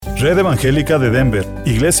Red Evangélica de Denver,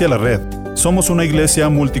 Iglesia La Red. Somos una iglesia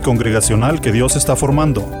multicongregacional que Dios está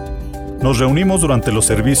formando. Nos reunimos durante los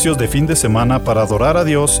servicios de fin de semana para adorar a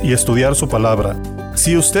Dios y estudiar su palabra.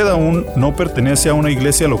 Si usted aún no pertenece a una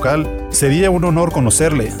iglesia local, sería un honor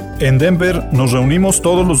conocerle. En Denver nos reunimos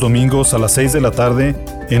todos los domingos a las 6 de la tarde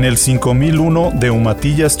en el 5001 de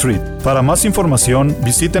Umatilla Street. Para más información,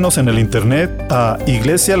 visítenos en el internet a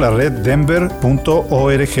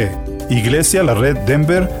iglesialareddenver.org.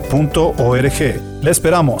 iglesialareddenver.org. ¡Le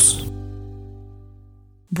esperamos!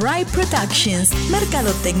 Bright Productions,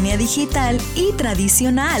 mercadotecnia digital y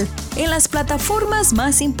tradicional en las plataformas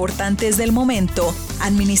más importantes del momento,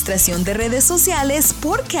 administración de redes sociales,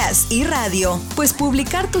 podcast y radio. Pues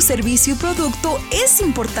publicar tu servicio y producto es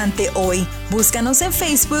importante hoy. Búscanos en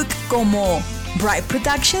Facebook como Bright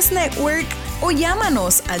Productions Network o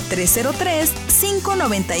llámanos al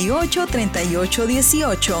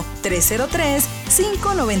 303-598-3818,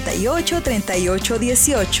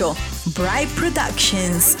 303-598-3818. Bright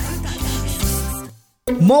Productions.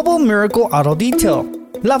 Mobile Miracle Auto Detail,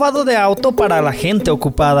 lavado de auto para la gente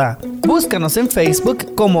ocupada. Búscanos en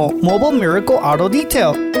Facebook como Mobile Miracle Auto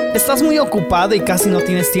Detail. ¿Estás muy ocupado y casi no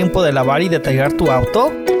tienes tiempo de lavar y detallar tu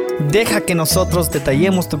auto? Deja que nosotros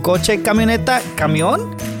detallemos tu coche, camioneta,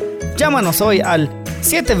 camión. Llámanos hoy al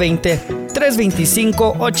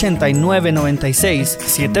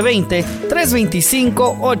 720-325-8996,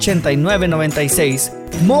 720-325-8996.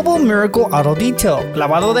 Mobile Miracle Auto Detail,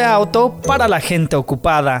 lavado de auto para la gente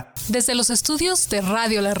ocupada. Desde los estudios de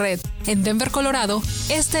Radio La Red en Denver, Colorado,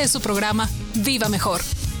 este es su programa Viva Mejor,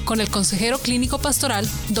 con el consejero clínico pastoral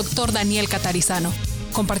Dr. Daniel Catarizano,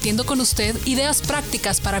 compartiendo con usted ideas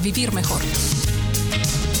prácticas para vivir mejor.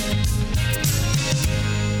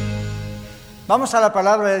 Vamos a la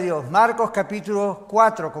palabra de Dios. Marcos capítulo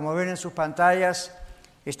 4, como ven en sus pantallas,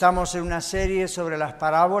 estamos en una serie sobre las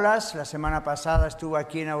parábolas. La semana pasada estuvo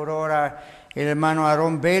aquí en Aurora el hermano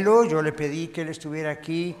Aarón Velo. Yo le pedí que él estuviera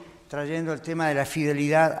aquí trayendo el tema de la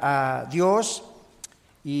fidelidad a Dios.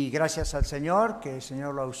 Y gracias al Señor, que el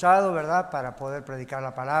Señor lo ha usado, ¿verdad?, para poder predicar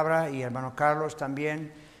la palabra. Y hermano Carlos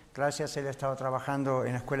también, gracias, él ha estado trabajando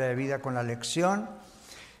en la Escuela de Vida con la lección.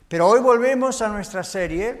 Pero hoy volvemos a nuestra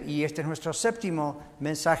serie, y este es nuestro séptimo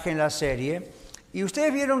mensaje en la serie. Y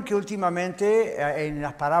ustedes vieron que últimamente en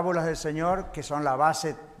las parábolas del Señor, que son la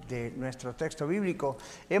base de nuestro texto bíblico,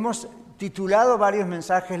 hemos titulado varios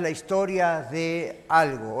mensajes la historia de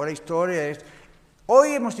algo, o la historia de...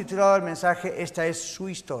 Hoy hemos titulado el mensaje, esta es su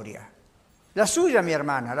historia. La suya, mi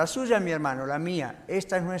hermana, la suya, mi hermano, la mía,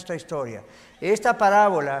 esta es nuestra historia. Esta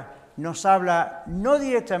parábola nos habla no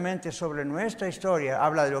directamente sobre nuestra historia,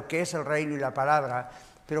 habla de lo que es el reino y la palabra,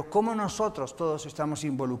 pero cómo nosotros todos estamos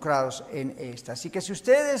involucrados en esta. Así que si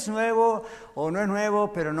usted es nuevo o no es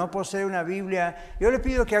nuevo, pero no posee una Biblia, yo le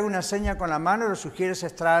pido que haga una seña con la mano, los sugieres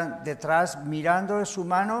están detrás mirando su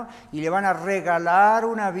mano y le van a regalar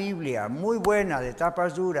una Biblia muy buena, de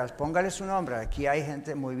tapas duras, póngale su nombre, aquí hay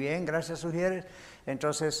gente, muy bien, gracias sugieres,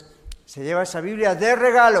 entonces se lleva esa Biblia de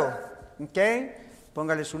regalo, ¿ok?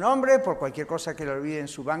 Póngale su nombre por cualquier cosa que le olvide en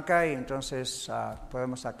su banca y entonces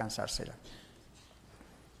podemos alcanzársela.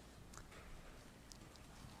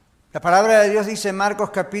 La palabra de Dios dice en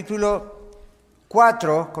Marcos capítulo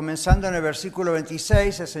 4, comenzando en el versículo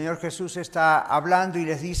 26, el Señor Jesús está hablando y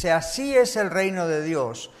les dice: así es el reino de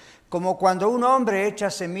Dios, como cuando un hombre echa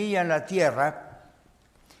semilla en la tierra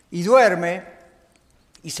y duerme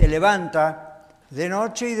y se levanta de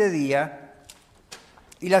noche y de día,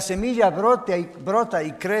 y la semilla brota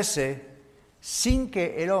y crece sin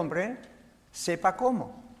que el hombre sepa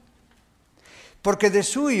cómo. Porque de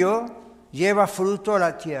suyo lleva fruto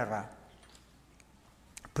la tierra.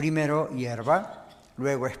 Primero hierba,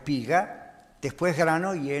 luego espiga, después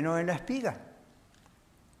grano lleno en la espiga.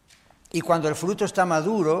 Y cuando el fruto está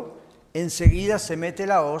maduro, enseguida se mete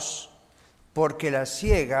la hoz, porque la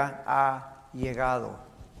siega ha llegado.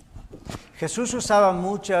 Jesús usaba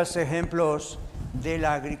muchos ejemplos de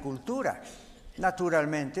la agricultura,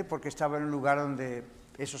 naturalmente, porque estaba en un lugar donde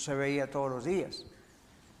eso se veía todos los días.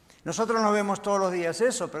 Nosotros no vemos todos los días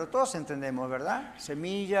eso, pero todos entendemos, ¿verdad?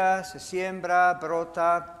 Semilla, se siembra,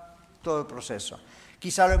 brota, todo el proceso.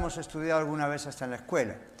 Quizá lo hemos estudiado alguna vez hasta en la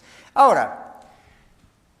escuela. Ahora,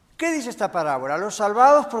 ¿qué dice esta parábola? Los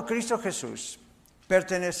salvados por Cristo Jesús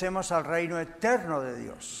pertenecemos al reino eterno de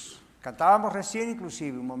Dios. Cantábamos recién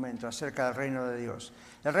inclusive un momento acerca del reino de Dios.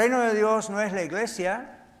 El reino de Dios no es la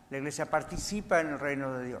iglesia participa en el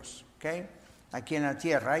reino de Dios, ¿ok? Aquí en la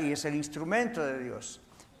tierra, y es el instrumento de Dios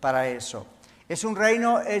para eso. Es un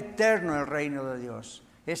reino eterno el reino de Dios.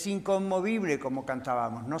 Es inconmovible, como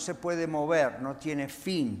cantábamos, no se puede mover, no tiene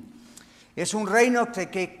fin. Es un reino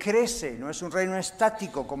que crece, no es un reino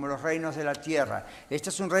estático como los reinos de la tierra. Este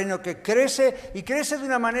es un reino que crece y crece de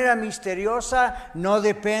una manera misteriosa, no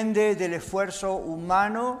depende del esfuerzo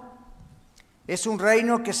humano. Es un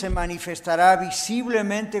reino que se manifestará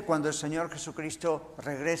visiblemente cuando el Señor Jesucristo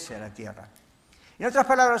regrese a la tierra. En otras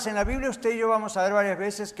palabras, en la Biblia usted y yo vamos a ver varias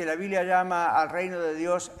veces que la Biblia llama al reino de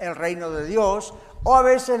Dios el reino de Dios, o a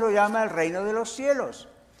veces lo llama el reino de los cielos.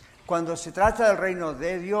 Cuando se trata del reino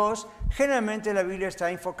de Dios, generalmente la Biblia está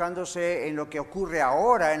enfocándose en lo que ocurre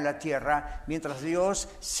ahora en la tierra, mientras Dios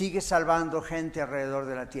sigue salvando gente alrededor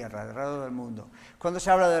de la tierra, alrededor del mundo. Cuando se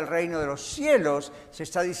habla del reino de los cielos, se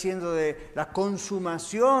está diciendo de la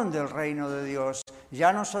consumación del reino de Dios,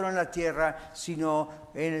 ya no solo en la tierra, sino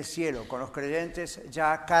en el cielo, con los creyentes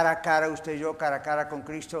ya cara a cara, usted y yo cara a cara con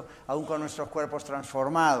Cristo, aún con nuestros cuerpos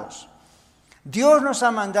transformados. Dios nos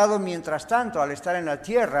ha mandado, mientras tanto, al estar en la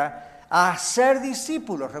tierra, a ser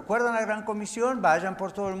discípulos. ¿Recuerdan la gran comisión? Vayan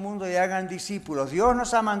por todo el mundo y hagan discípulos. Dios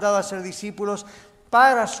nos ha mandado a ser discípulos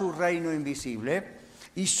para su reino invisible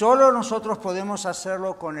y solo nosotros podemos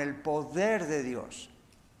hacerlo con el poder de Dios.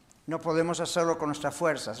 No podemos hacerlo con nuestras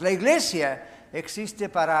fuerzas. La iglesia existe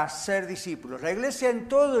para ser discípulos. La iglesia en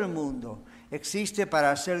todo el mundo existe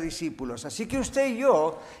para ser discípulos. Así que usted y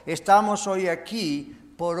yo estamos hoy aquí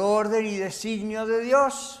por orden y designio de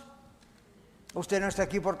Dios. Usted no está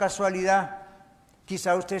aquí por casualidad.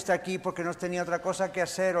 Quizá usted está aquí porque no tenía otra cosa que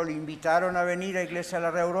hacer o le invitaron a venir a Iglesia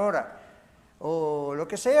La Red Aurora o lo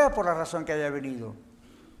que sea por la razón que haya venido.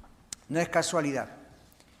 No es casualidad.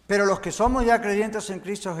 Pero los que somos ya creyentes en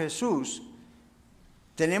Cristo Jesús,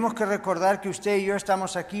 tenemos que recordar que usted y yo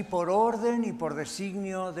estamos aquí por orden y por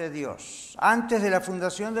designio de Dios. Antes de la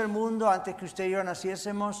fundación del mundo, antes que usted y yo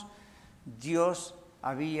naciésemos, Dios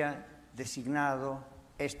había designado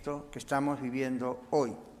esto que estamos viviendo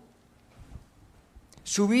hoy.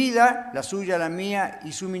 Su vida, la suya, la mía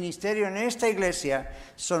y su ministerio en esta iglesia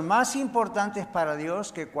son más importantes para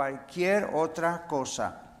Dios que cualquier otra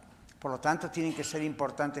cosa. Por lo tanto, tienen que ser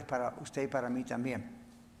importantes para usted y para mí también.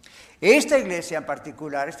 Esta iglesia en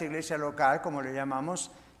particular, esta iglesia local, como le llamamos,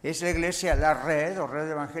 es la iglesia La Red, o Red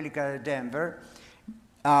Evangélica de Denver.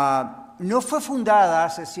 No fue fundada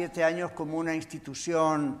hace 7 años como una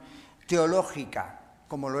institución teológica,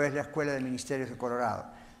 como lo es la Escuela de Ministerios de Colorado.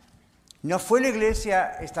 No fue la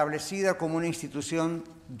iglesia establecida como una institución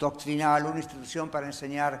doctrinal, una institución para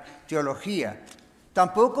enseñar teología.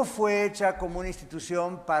 Tampoco fue hecha como una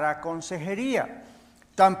institución para consejería.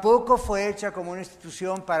 Tampoco fue hecha como una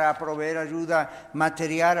institución para proveer ayuda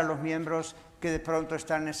material a los miembros que de pronto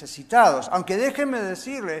están necesitados. Aunque déjenme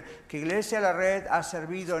decirle que Iglesia La Red ha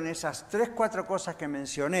servido en esas 3-4 cosas que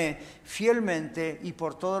mencioné fielmente y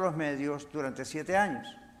por todos los medios durante 7 años.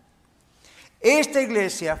 Esta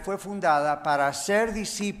iglesia fue fundada para hacer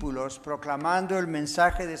discípulos proclamando el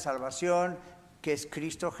mensaje de salvación que es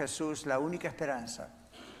Cristo Jesús, la única esperanza.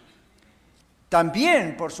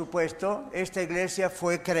 También, por supuesto, esta iglesia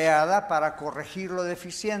fue creada para corregir lo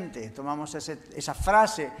deficiente. Tomamos esa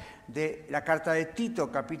frase de la carta de Tito,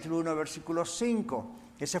 capítulo 1, versículo 5.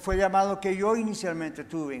 Ese fue el llamado que yo inicialmente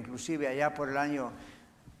tuve, inclusive allá por el año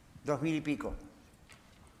 2000 y pico.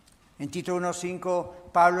 En Tito 1:5,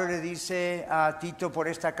 Pablo le dice a Tito, por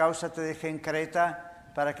esta causa te dejé en Creta,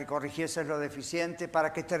 para que corrigieses lo deficiente,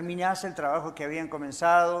 para que terminase el trabajo que habían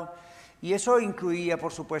comenzado. Y eso incluía,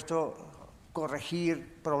 por supuesto,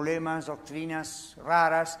 corregir problemas, doctrinas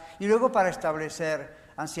raras, y luego para establecer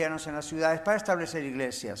ancianos en las ciudades, para establecer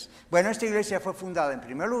iglesias. Bueno, esta iglesia fue fundada en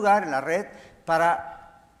primer lugar en La Red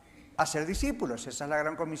para hacer discípulos. Esa es la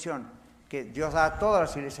gran comisión que Dios da a todas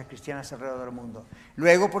las iglesias cristianas alrededor del mundo.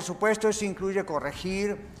 Luego, por supuesto, eso incluye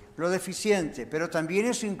corregir lo deficiente, pero también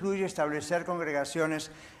eso incluye establecer congregaciones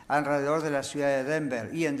alrededor de la ciudad de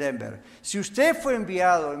Denver y en Denver. Si usted fue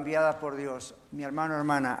enviada por Dios, mi hermano o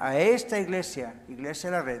hermana, a esta iglesia,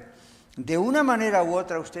 Iglesia La Red, de una manera u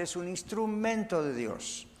otra usted es un instrumento de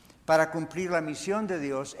Dios para cumplir la misión de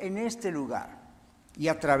Dios en este lugar y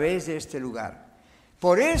a través de este lugar.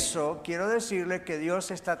 Por eso quiero decirle que Dios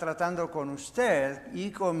está tratando con usted y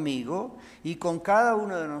conmigo y con cada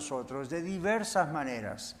uno de nosotros de diversas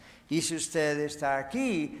maneras. Y si usted está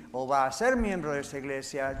aquí o va a ser miembro de esta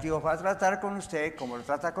iglesia, Dios va a tratar con usted, como lo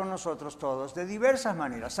trata con nosotros todos, de diversas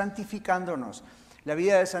maneras, santificándonos. La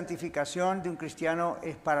vida de santificación de un cristiano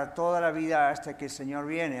es para toda la vida hasta que el Señor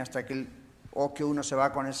viene, o que uno se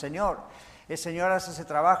va con el Señor. El Señor hace ese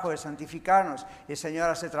trabajo de santificarnos. El Señor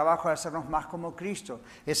hace el trabajo de hacernos más como Cristo.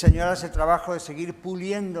 El Señor hace el trabajo de seguir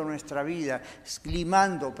puliendo nuestra vida,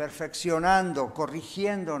 limando, perfeccionando,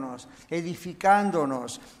 corrigiéndonos,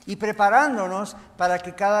 edificándonos y preparándonos para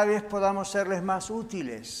que cada vez podamos serles más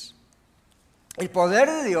útiles. El poder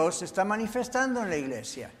de Dios se está manifestando en la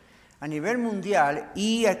iglesia a nivel mundial,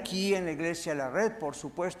 y aquí en la Iglesia La Red, por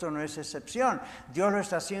supuesto, no es excepción. Dios lo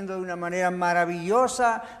está haciendo de una manera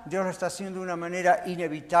maravillosa, Dios lo está haciendo de una manera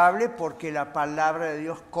inevitable, porque la palabra de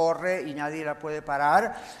Dios corre y nadie la puede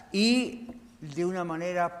parar, y de una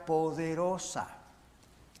manera poderosa.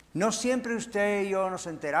 No siempre usted y yo nos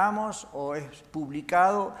enteramos o es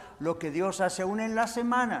publicado lo que Dios hace aún en la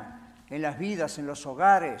semana, en las vidas, en los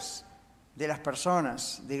hogares de las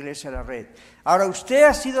personas de Iglesia La Red. Ahora, usted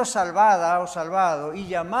ha sido salvada o salvado y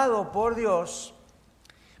llamado por Dios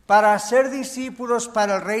para ser discípulos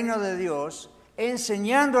para el reino de Dios,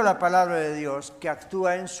 enseñando la palabra de Dios que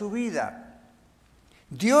actúa en su vida.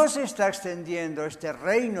 Dios está extendiendo este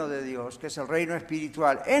reino de Dios, que es el reino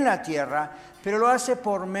espiritual, en la tierra, pero lo hace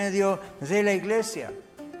por medio de la iglesia.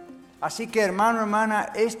 Así que, hermano,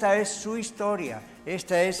 hermana, esta es su historia,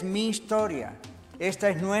 esta es mi historia. Esta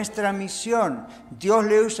es nuestra misión. Dios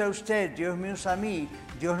le usa a usted, Dios me usa a mí,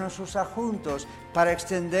 Dios nos usa juntos para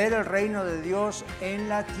extender el reino de Dios en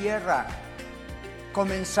la tierra,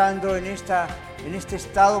 comenzando en este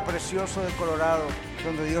estado precioso de Colorado,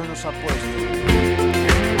 donde Dios nos ha puesto.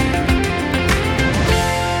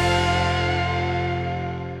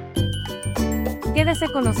 Quédese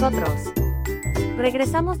con nosotros.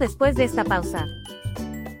 Regresamos después de esta pausa.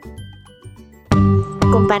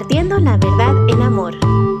 Compartiendo la verdad en amor.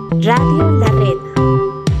 Radio La Red.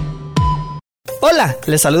 Hola,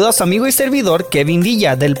 les saluda a su amigo y servidor Kevin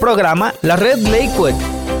Villa del programa La Red Lakewood.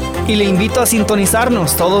 Y le invito a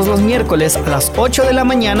sintonizarnos todos los miércoles a las 8 de la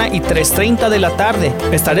mañana y 3:30 de la tarde.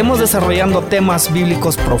 Estaremos desarrollando temas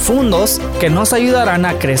bíblicos profundos que nos ayudarán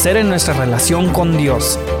a crecer en nuestra relación con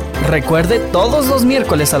Dios. Recuerde, todos los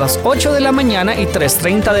miércoles a las 8 de la mañana y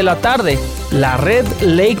 3:30 de la tarde, La Red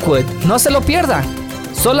Lakewood. No se lo pierda.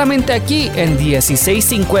 Solamente aquí en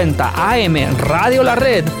 1650 AM Radio La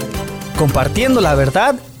Red, compartiendo la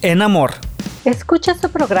verdad en amor. Escucha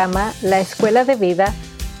su programa La Escuela de Vida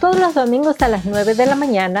todos los domingos a las 9 de la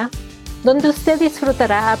mañana, donde usted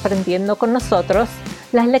disfrutará aprendiendo con nosotros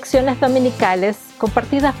las lecciones dominicales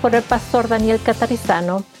compartidas por el pastor Daniel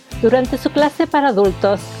Catarizano durante su clase para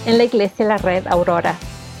adultos en la Iglesia La Red Aurora.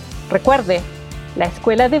 Recuerde, La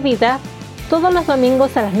Escuela de Vida todos los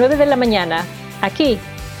domingos a las 9 de la mañana, aquí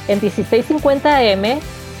en 1650 AM,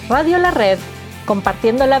 Radio La Red,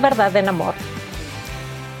 compartiendo la verdad en amor.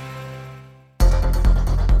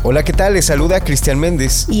 Hola, ¿qué tal? Les saluda Cristian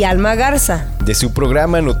Méndez y Alma Garza de su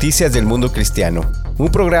programa Noticias del Mundo Cristiano, un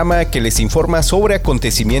programa que les informa sobre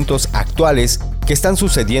acontecimientos actuales que están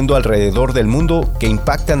sucediendo alrededor del mundo que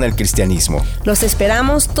impactan al cristianismo. Los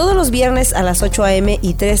esperamos todos los viernes a las 8 a.m.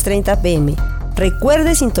 y 3:30 p.m.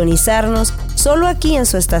 Recuerde sintonizarnos solo aquí en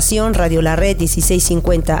su estación Radio La Red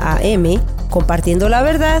 1650 AM, compartiendo la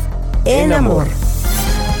verdad en amor.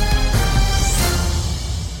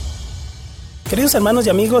 Queridos hermanos y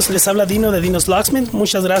amigos, les habla Dino de Dino's Locksmith.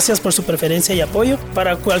 Muchas gracias por su preferencia y apoyo.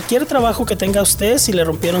 Para cualquier trabajo que tenga usted, si le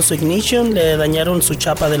rompieron su ignition, le dañaron su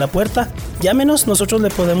chapa de la puerta, llámenos, nosotros le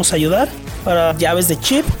podemos ayudar. Para llaves de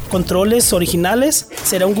chip, controles originales,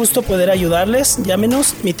 será un gusto poder ayudarles.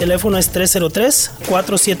 Llámenos, mi teléfono es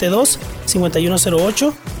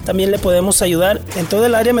 303-472-5108. También le podemos ayudar en toda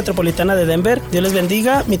el área metropolitana de Denver. Dios les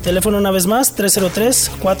bendiga. Mi teléfono una vez más,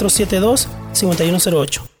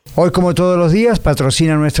 303-472-5108. Hoy, como todos los días,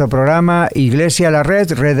 patrocina nuestro programa Iglesia La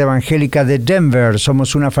Red, Red Evangélica de Denver.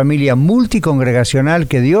 Somos una familia multicongregacional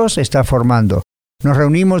que Dios está formando. Nos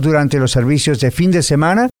reunimos durante los servicios de fin de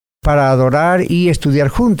semana para adorar y estudiar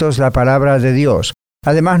juntos la palabra de Dios.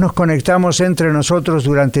 Además, nos conectamos entre nosotros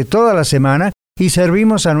durante toda la semana y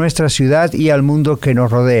servimos a nuestra ciudad y al mundo que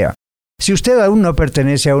nos rodea. Si usted aún no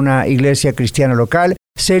pertenece a una iglesia cristiana local,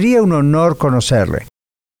 sería un honor conocerle.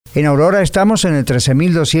 En Aurora estamos en el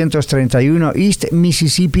 13231 East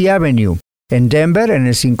Mississippi Avenue. En Denver, en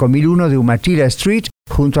el 5001 de Umatilla Street,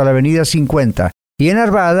 junto a la Avenida 50. Y en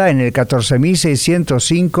Arvada, en el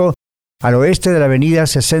 14605, al oeste de la Avenida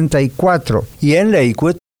 64. Y en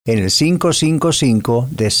Lakewood, en el 555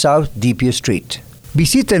 de South Deep Street.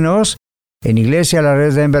 Visítenos en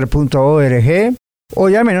iglesialareddenver.org o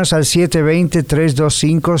llámenos al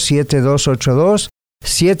 720-325-7282,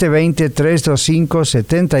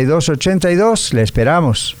 720-325-7282. Le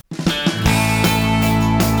esperamos.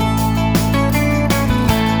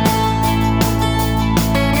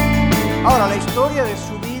 Ahora, la historia de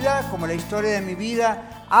su vida, como la historia de mi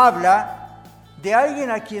vida, habla de alguien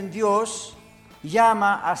a quien Dios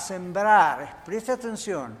llama a sembrar. Preste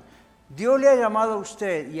atención. Dios le ha llamado a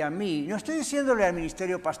usted y a mí. No estoy diciéndole al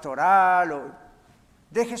ministerio pastoral,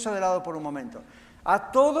 deje eso de lado por un momento.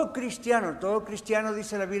 A todo cristiano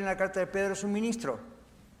dice la Biblia en la carta de Pedro, es un ministro.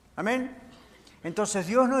 Amén. Entonces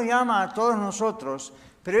Dios nos llama a todos nosotros,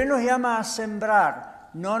 pero Él nos llama a sembrar,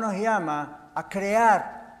 no nos llama a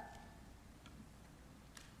crear.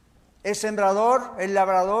 El sembrador, el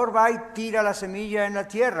labrador va y tira la semilla en la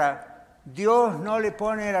tierra. Dios no le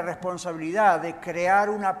pone la responsabilidad de crear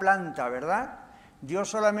una planta, ¿verdad? Dios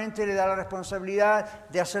solamente le da la responsabilidad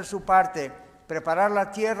de hacer su parte, preparar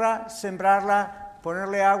la tierra, sembrarla,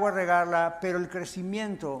 ponerle agua, regarla, pero el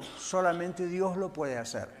crecimiento solamente Dios lo puede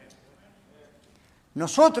hacer.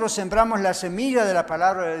 Nosotros sembramos la semilla de la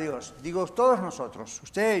palabra de Dios, digo todos nosotros,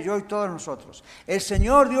 usted, yo y todos nosotros. El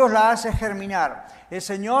Señor Dios la hace germinar, el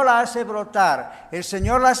Señor la hace brotar, el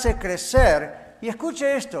Señor la hace crecer. Y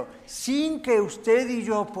escuche esto, sin que usted y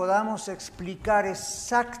yo podamos explicar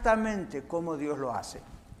exactamente cómo Dios lo hace.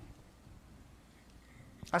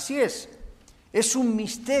 Así es un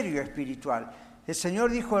misterio espiritual. El Señor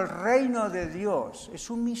dijo, el reino de Dios es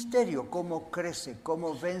un misterio, cómo crece,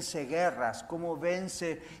 cómo vence guerras, cómo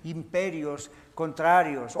vence imperios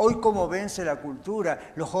contrarios, hoy cómo vence la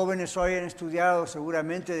cultura. Los jóvenes hoy han estudiado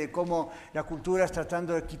seguramente de cómo la cultura está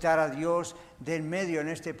tratando de quitar a Dios del medio en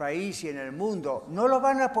este país y en el mundo. No lo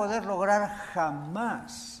van a poder lograr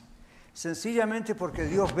jamás, sencillamente porque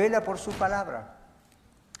Dios vela por su palabra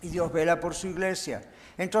y Dios vela por su iglesia.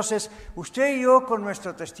 Entonces, usted y yo con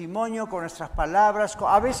nuestro testimonio, con nuestras palabras,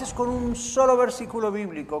 a veces con un solo versículo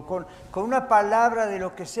bíblico, con una palabra de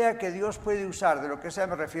lo que sea que Dios puede usar, de lo que sea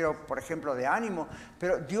me refiero, por ejemplo, de ánimo,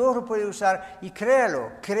 pero Dios lo puede usar y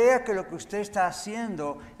créalo, crea que lo que usted está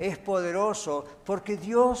haciendo es poderoso porque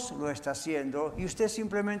Dios lo está haciendo y usted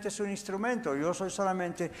simplemente es un instrumento, yo soy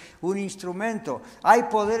solamente un instrumento. Hay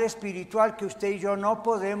poder espiritual que usted y yo no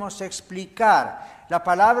podemos explicar. La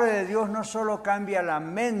palabra de Dios no solo cambia la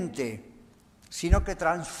mente, sino que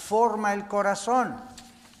transforma el corazón.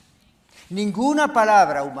 Ninguna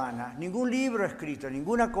palabra humana, ningún libro escrito,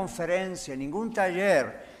 ninguna conferencia, ningún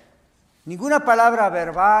taller, ninguna palabra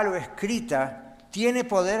verbal o escrita tiene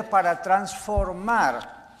poder para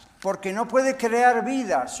transformar, porque no puede crear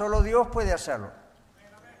vida, solo Dios puede hacerlo.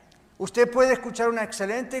 Usted puede escuchar una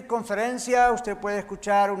excelente conferencia, usted puede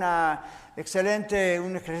escuchar un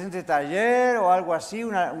excelente taller o algo así,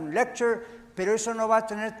 un lecture, pero eso no va a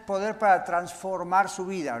tener poder para transformar su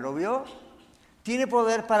vida, ¿lo vio? Tiene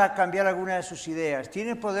poder para cambiar alguna de sus ideas,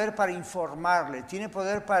 tiene poder para informarle, tiene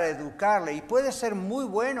poder para educarle y puede ser muy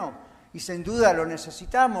bueno y sin duda lo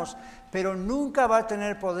necesitamos, pero nunca va a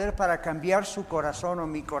tener poder para cambiar su corazón o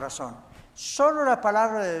mi corazón. Solo la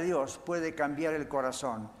palabra de Dios puede cambiar el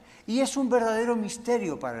corazón. Y es un verdadero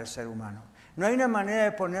misterio para el ser humano. No hay una manera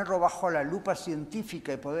de ponerlo bajo la lupa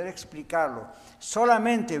científica y poder explicarlo.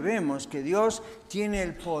 Solamente vemos que Dios tiene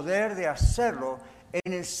el poder de hacerlo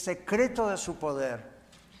en el secreto de su poder.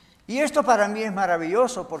 Y esto para mí es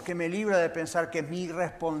maravilloso porque me libra de pensar que es mi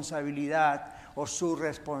responsabilidad o su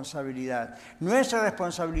responsabilidad. Nuestra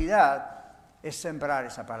responsabilidad es sembrar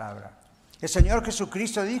esa palabra. El Señor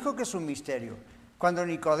Jesucristo dijo que es un misterio. Cuando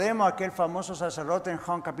Nicodemo, aquel famoso sacerdote en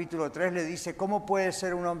Juan capítulo 3, le dice, ¿cómo puede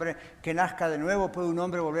ser un hombre que nazca de nuevo? ¿Puede un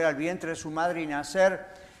hombre volver al vientre de su madre y nacer?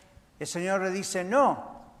 El Señor le dice,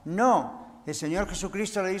 no. El Señor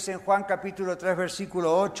Jesucristo le dice en Juan capítulo 3,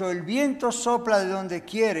 versículo 8, el viento sopla de donde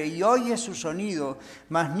quiere y oye su sonido,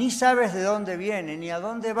 mas ni sabes de dónde viene ni a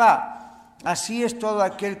dónde va. Así es todo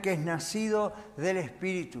aquel que es nacido del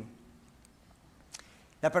Espíritu.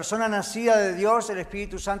 La persona nacida de Dios, el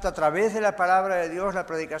Espíritu Santo, a través de la palabra de Dios, la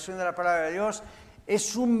predicación de la palabra de Dios,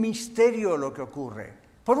 es un misterio lo que ocurre.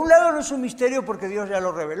 Por un lado no es un misterio porque Dios ya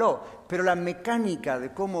lo reveló, pero la mecánica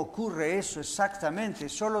de cómo ocurre eso exactamente,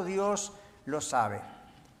 solo Dios lo sabe.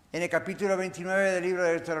 En el capítulo 29 del libro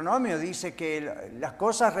de Deuteronomio dice que las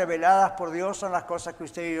cosas reveladas por Dios son las cosas que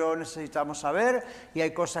usted y yo necesitamos saber y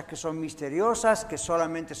hay cosas que son misteriosas, que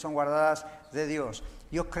solamente son guardadas de Dios.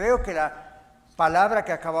 Yo creo que la palabra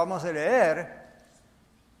que acabamos de leer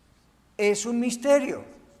es un misterio.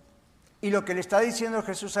 Y lo que le está diciendo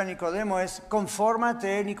Jesús a Nicodemo es,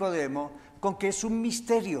 confórmate, Nicodemo, con que es un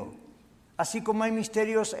misterio. Así como hay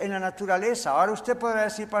misterios en la naturaleza. Ahora usted podrá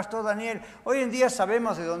decir, Pastor Daniel, hoy en día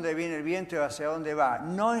sabemos de dónde viene el viento y hacia dónde va.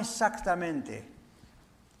 No exactamente.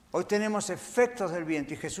 Hoy tenemos efectos del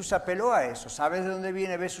viento y Jesús apeló a eso. ¿Sabes de dónde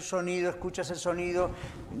viene? ¿Ves su sonido? ¿Escuchas el sonido?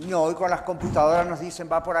 No, hoy con las computadoras nos dicen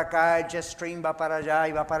va por acá, el jet stream va para allá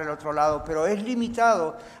y va para el otro lado. Pero es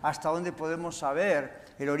limitado hasta donde podemos saber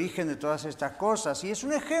el origen de todas estas cosas. Y es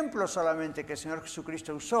un ejemplo solamente que el Señor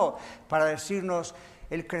Jesucristo usó para decirnos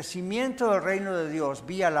el crecimiento del reino de Dios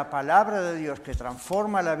vía la palabra de Dios que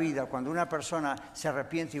transforma la vida cuando una persona se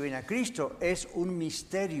arrepiente y viene a Cristo, es un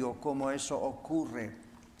misterio cómo eso ocurre.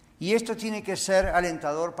 Y esto tiene que ser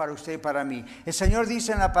alentador para usted y para mí. El Señor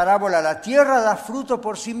dice en la parábola, la tierra da fruto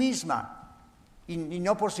por sí misma. Y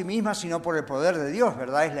no por sí misma, sino por el poder de Dios,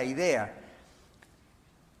 ¿verdad? Es la idea.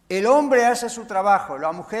 El hombre hace su trabajo,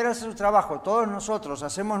 la mujer hace su trabajo, todos nosotros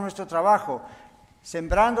hacemos nuestro trabajo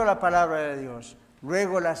sembrando la palabra de Dios.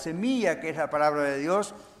 Luego la semilla, que es la palabra de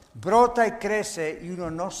Dios, brota y crece y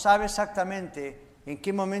uno no sabe exactamente en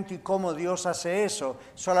qué momento y cómo Dios hace eso.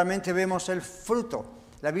 Solamente vemos el fruto.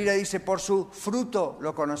 La Biblia dice, por su fruto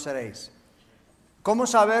lo conoceréis. ¿Cómo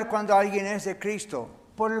saber cuando alguien es de Cristo?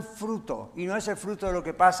 Por el fruto, y no es el fruto de lo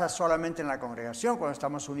que pasa solamente en la congregación, cuando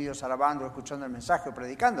estamos unidos alabando, escuchando el mensaje o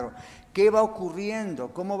predicándolo. ¿Qué va ocurriendo?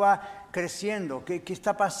 ¿Cómo va creciendo? ¿Qué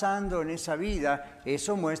está pasando en esa vida?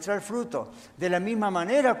 Eso muestra el fruto. De la misma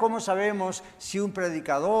manera, ¿cómo sabemos si un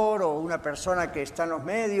predicador o una persona que está en los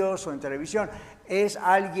medios o en televisión es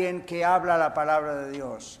alguien que habla la palabra de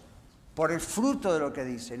Dios? Por el fruto de lo que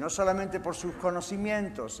dice, no solamente por sus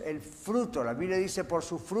conocimientos, el fruto. La Biblia dice, por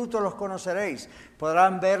su fruto los conoceréis.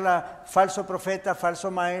 Podrán verla falso profeta,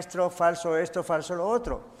 falso maestro, falso esto, falso lo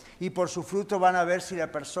otro. Y por su fruto van a ver si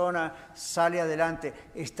la persona sale adelante.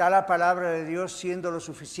 ¿Está la palabra de Dios siendo lo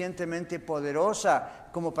suficientemente poderosa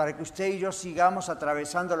como para que usted y yo sigamos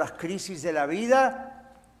atravesando las crisis de la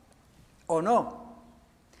vida o no?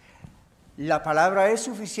 La palabra es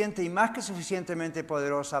suficiente y más que suficientemente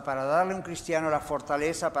poderosa para darle a un cristiano la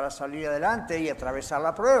fortaleza para salir adelante y atravesar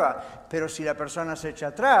la prueba. Pero si la persona se echa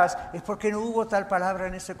atrás, es porque no hubo tal palabra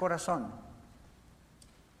en ese corazón.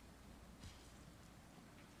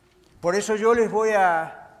 Por eso yo les voy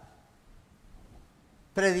a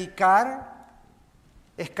predicar,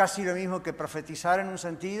 es casi lo mismo que profetizar en un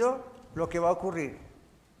sentido, lo que va a ocurrir.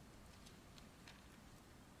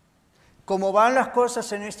 Como van las cosas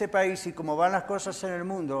en este país y como van las cosas en el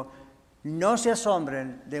mundo, no se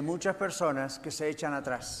asombren de muchas personas que se echan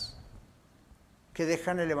atrás, que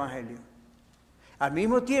dejan el Evangelio. Al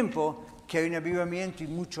mismo tiempo que hay un avivamiento y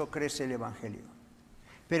mucho crece el Evangelio.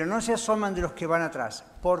 Pero no se asombran de los que van atrás.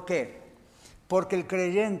 ¿Por qué? Porque el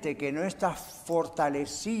creyente que no está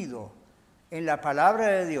fortalecido en la palabra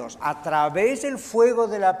de Dios a través del fuego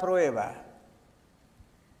de la prueba,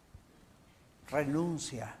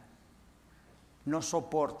 renuncia. No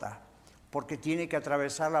soporta, porque tiene que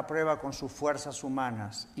atravesar la prueba con sus fuerzas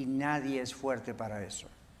humanas y nadie es fuerte para eso.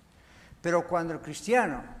 Pero cuando el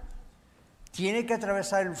cristiano tiene que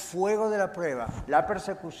atravesar el fuego de la prueba, la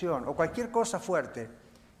persecución o cualquier cosa fuerte,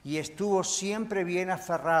 y estuvo siempre bien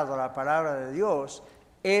aferrado a la palabra de Dios,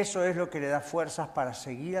 eso es lo que le da fuerzas para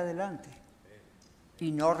seguir adelante.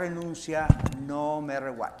 Y no renuncia, no matter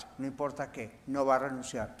what, no importa qué, no va a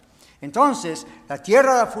renunciar. Entonces, la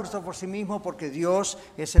tierra da fruto por sí mismo porque Dios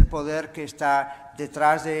es el poder que está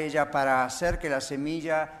detrás de ella para hacer que la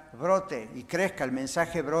semilla brote y crezca, el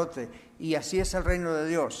mensaje brote, y así es el reino de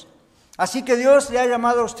Dios. Así que Dios le ha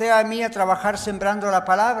llamado a usted a mí a trabajar sembrando la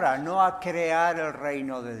palabra, no a crear el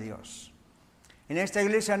reino de Dios. En esta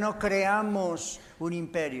iglesia no creamos un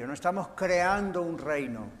imperio, no estamos creando un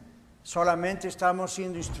reino, solamente estamos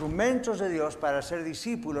siendo instrumentos de Dios para ser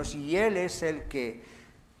discípulos y Él es el que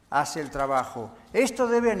hace el trabajo. Esto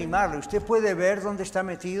debe animarlo. Usted puede ver dónde está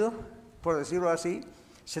metido, por decirlo así.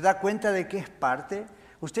 Se da cuenta de que es parte.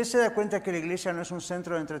 Usted se da cuenta que la iglesia no es un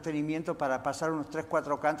centro de entretenimiento para pasar unos 3,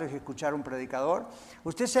 4 cantos y escuchar un predicador.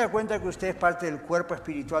 Usted se da cuenta que usted es parte del cuerpo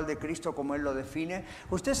espiritual de Cristo como Él lo define.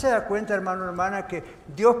 Usted se da cuenta, hermano, hermana, que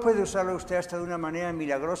Dios puede usarlo a usted hasta de una manera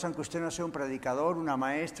milagrosa, aunque usted no sea un predicador, una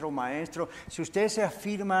maestra, un maestro. Si usted se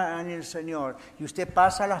afirma en el Señor y usted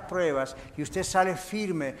pasa las pruebas y usted sale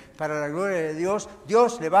firme para la gloria de Dios,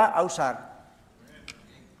 Dios le va a usar.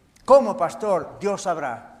 ¿Cómo, pastor? Dios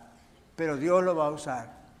sabrá. Pero Dios lo va a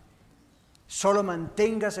usar. Solo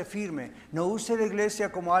manténgase firme. No use la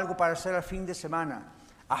iglesia como algo para hacer al fin de semana.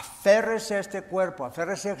 Aférrese a este cuerpo.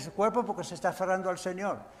 Aférrese a este cuerpo porque se está aferrando al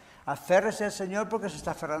Señor. Aférrese al Señor porque se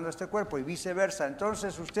está aferrando a este cuerpo y viceversa.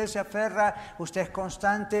 Entonces usted se aferra, usted es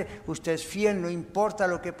constante, usted es fiel, no importa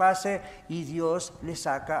lo que pase y Dios le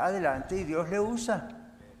saca adelante y Dios le usa.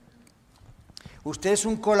 Usted es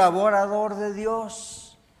un colaborador de Dios.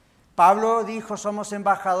 Pablo dijo, somos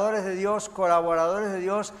embajadores de Dios, colaboradores de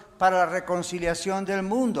Dios para la reconciliación del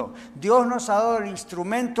mundo. Dios nos ha dado el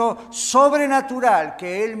instrumento sobrenatural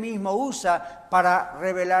que Él mismo usa para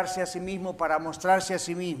revelarse a sí mismo, para mostrarse a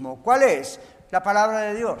sí mismo. ¿Cuál es? La palabra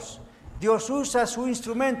de Dios. Dios usa su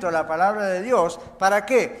instrumento, la palabra de Dios, ¿para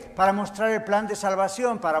qué? Para mostrar el plan de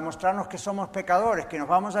salvación, para mostrarnos que somos pecadores, que nos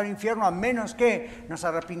vamos al infierno a menos que nos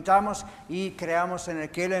arrepintamos y creamos en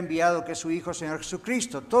el que Él ha enviado, que es su Hijo, Señor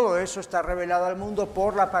Jesucristo. Todo eso está revelado al mundo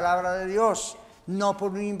por la palabra de Dios, no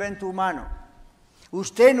por un invento humano.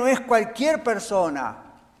 Usted no es cualquier persona.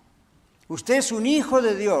 Usted es un hijo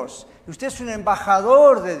de Dios. Usted es un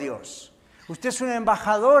embajador de Dios. Usted es una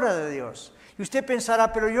embajadora de Dios. Y usted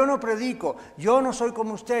pensará, pero yo no predico, yo no soy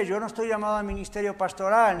como usted, yo no estoy llamado al ministerio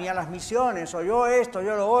pastoral, ni a las misiones, o yo esto,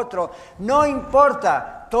 yo lo otro. No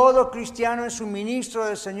importa, todo cristiano es un ministro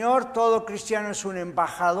del Señor, todo cristiano es un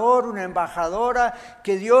embajador, una embajadora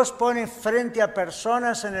que Dios pone frente a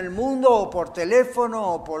personas en el mundo, o por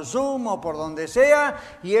teléfono, o por Zoom, o por donde sea,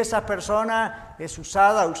 y esa persona es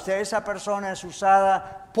usada, esa persona es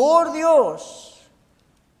usada por Dios,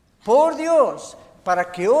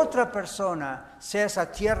 para que otra persona sea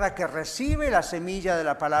esa tierra que recibe la semilla de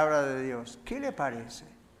la palabra de Dios. ¿Qué le parece?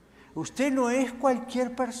 Usted no es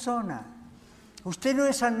cualquier persona. Usted no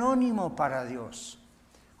es anónimo para Dios.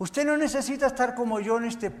 Usted no necesita estar como yo en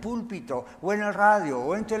este púlpito, o en el radio,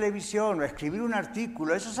 o en televisión, o escribir un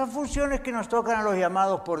artículo. Esas son funciones que nos tocan a los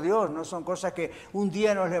llamados por Dios, no son cosas que un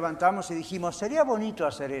día nos levantamos y dijimos, sería bonito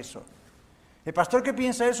hacer eso. El pastor que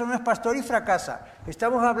piensa eso no es pastor y fracasa.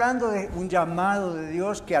 Estamos hablando de un llamado de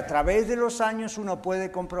Dios que a través de los años uno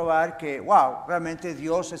puede comprobar que, wow, realmente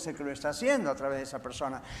Dios es el que lo está haciendo a través de esa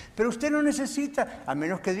persona. Pero usted no necesita, a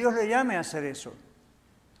menos que Dios le llame a hacer eso.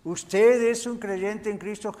 Usted es un creyente en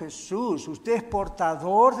Cristo Jesús. Usted es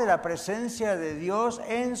portador de la presencia de Dios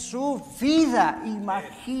en su vida.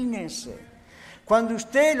 Imagínese. Cuando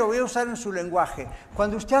usted, lo voy a usar en su lenguaje,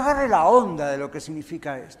 cuando usted agarre la onda de lo que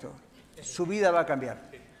significa esto, su vida va a cambiar.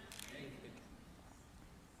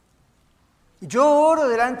 Yo oro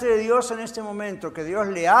delante de Dios en este momento, que Dios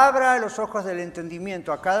le abra los ojos del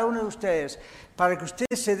entendimiento a cada uno de ustedes, para que usted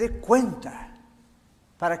se dé cuenta,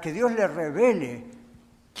 para que Dios le revele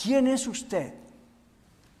quién es usted.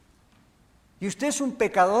 Y usted es un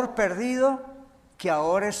pecador perdido que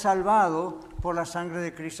ahora es salvado por la sangre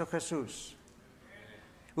de Cristo Jesús.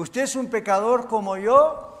 Usted es un pecador como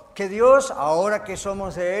yo, que Dios, ahora que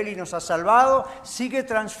somos de Él y nos ha salvado, sigue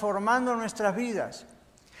transformando nuestras vidas.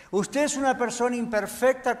 Usted es una persona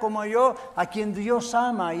imperfecta como yo, a quien Dios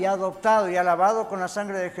ama y ha adoptado y ha lavado con la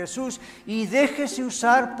sangre de Jesús. Y déjese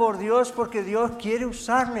usar por Dios, porque Dios quiere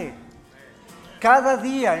usarle. Cada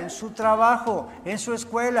día, en su trabajo, en su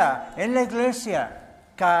escuela, en la iglesia,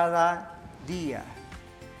 cada día.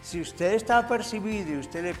 Si usted está apercibido y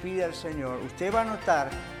usted le pide al Señor, usted va a notar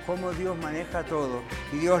cómo Dios maneja todo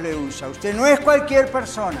y Dios le usa. Usted no es cualquier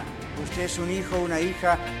persona, usted es un hijo, una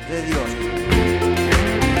hija de Dios.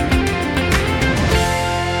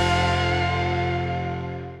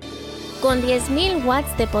 Con 10,000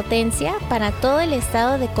 watts de potencia para todo el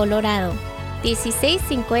estado de Colorado.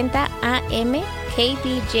 1650 AM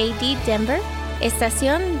KBJD Denver,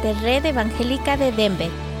 estación de Red Evangélica de Denver.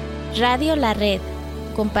 Radio La Red,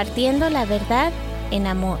 compartiendo la verdad en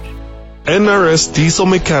amor. NRS Diesel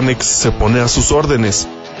Mechanics se pone a sus órdenes.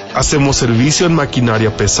 Hacemos servicio en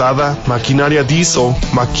maquinaria pesada, maquinaria diesel,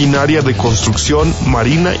 maquinaria de construcción,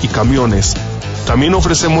 marina y camiones. También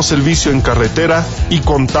ofrecemos servicio en carretera y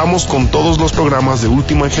contamos con todos los programas de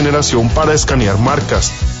última generación para escanear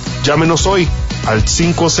marcas. Llámenos hoy al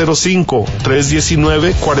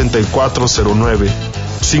 505-319-4409.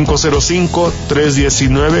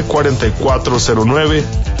 505-319-4409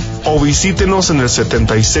 o visítenos en el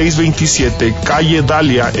 7627 Calle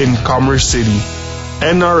Dahlia en Commerce City.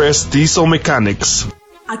 NRS Diesel Mechanics.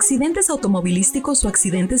 ¿Accidentes automovilísticos o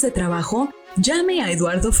accidentes de trabajo? Llame a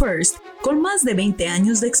Eduardo First. Con más de 20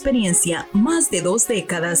 años de experiencia, más de 2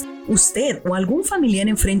 décadas, usted o algún familiar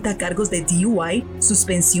enfrenta cargos de DUI,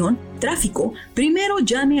 suspensión, tráfico. Primero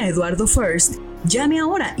llame a Eduardo First. Llame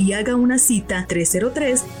ahora y haga una cita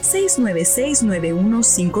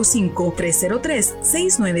 303-696-9155,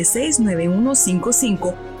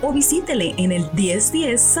 303-696-9155 o visítele en el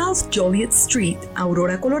 1010 South Joliet Street,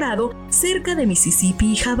 Aurora, Colorado, cerca de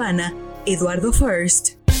Mississippi y Havana. Eduardo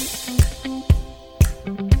First.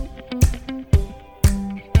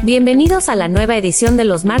 Bienvenidos a la nueva edición de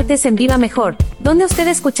los martes en Viva Mejor, donde usted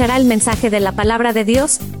escuchará el mensaje de la palabra de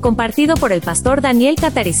Dios, compartido por el pastor Daniel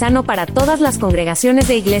Catarizano para todas las congregaciones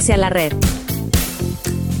de Iglesia La Red.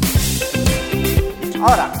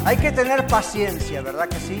 Ahora, hay que tener paciencia, ¿verdad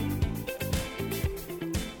que sí?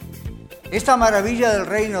 Esta maravilla del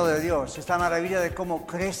reino de Dios, esta maravilla de cómo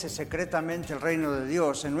crece secretamente el reino de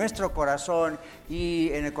Dios en nuestro corazón y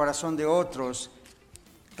en el corazón de otros,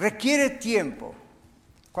 requiere tiempo.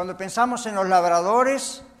 Cuando pensamos en los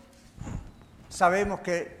labradores, sabemos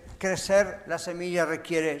que crecer la semilla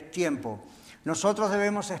requiere tiempo. Nosotros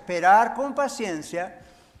debemos esperar con paciencia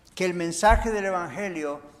que el mensaje del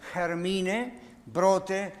Evangelio germine,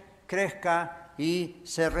 brote, crezca y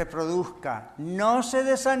se reproduzca. No se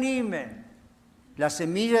desanimen. La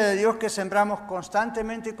semilla de Dios que sembramos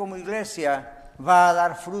constantemente como iglesia va a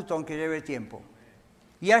dar fruto aunque lleve tiempo.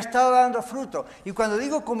 Y ha estado dando fruto. Y cuando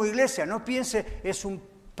digo como iglesia, no piense es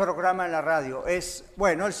un programa en la radio. Es,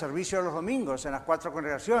 bueno, el servicio de los domingos en las 4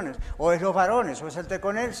 congregaciones. O es los varones, o es el té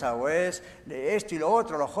con Elsa, o es esto y lo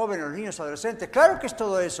otro, los jóvenes, los niños, adolescentes. Claro que es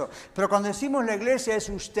todo eso. Pero cuando decimos la iglesia es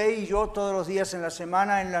usted y yo todos los días en la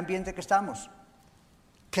semana en el ambiente que estamos.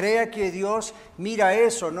 Crea que Dios mira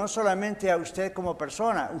eso, no solamente a usted como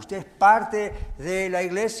persona. Usted es parte de la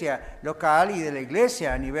iglesia local y de la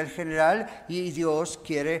iglesia a nivel general y Dios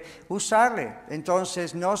quiere usarle.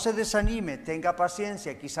 Entonces, no se desanime, tenga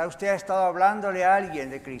paciencia. Quizá usted ha estado hablándole a alguien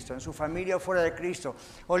de Cristo, en su familia o fuera de Cristo,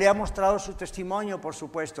 o le ha mostrado su testimonio, por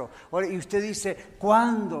supuesto. Y usted dice,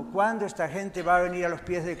 ¿cuándo esta gente va a venir a los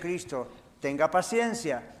pies de Cristo? Tenga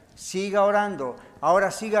paciencia, siga orando.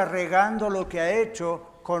 Ahora siga regando lo que ha hecho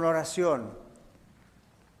con oración.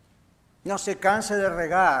 No se canse de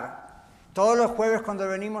regar. Todos los jueves cuando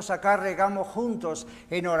venimos acá regamos juntos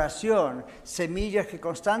en oración semillas que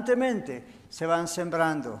constantemente se van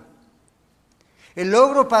sembrando. El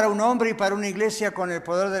logro para un hombre y para una iglesia con el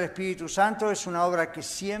poder del Espíritu Santo es una obra que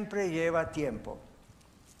siempre lleva tiempo.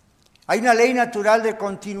 Hay una ley natural de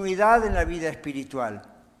continuidad en la vida espiritual,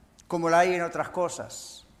 como la hay en otras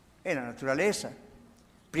cosas, en la naturaleza.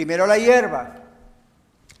 Primero la hierba,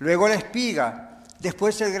 luego la espiga,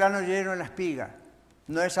 después el grano lleno en la espiga.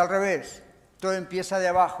 No es al revés. Todo empieza de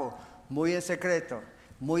abajo, muy en secreto,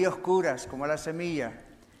 muy oscuras como la semilla.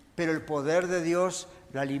 Pero el poder de Dios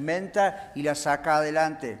la alimenta y la saca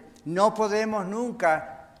adelante. No podemos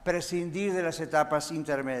nunca prescindir de las etapas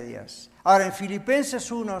intermedias. Ahora, en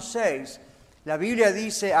Filipenses 1:6, la Biblia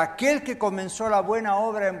dice, aquel que comenzó la buena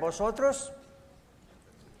obra en vosotros,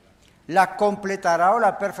 la completará o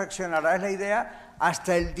la perfeccionará, es la idea,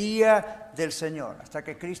 hasta el día del Señor, hasta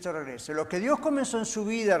que Cristo regrese. Lo que Dios comenzó en su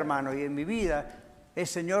vida, hermano, y en mi vida, el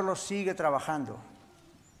Señor lo sigue trabajando.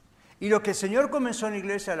 Y lo que el Señor comenzó en la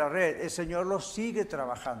Iglesia de la Red, el Señor lo sigue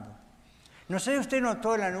trabajando. No sé si usted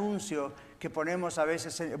notó el anuncio que ponemos a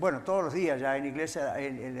veces, todos los días ya en Iglesia,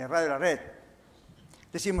 en el Radio de la Red.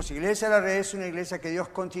 Decimos, Iglesia de la Red es una iglesia que Dios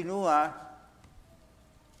continúa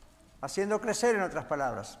haciendo crecer, en otras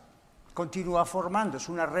palabras. Continúa formando, es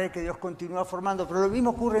una red que Dios continúa formando, pero lo mismo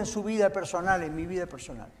ocurre en su vida personal, en mi vida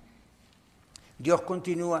personal. Dios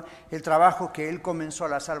continúa el trabajo que Él comenzó.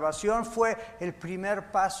 La salvación fue el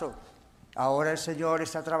primer paso. Ahora el Señor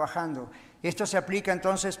está trabajando. Esto se aplica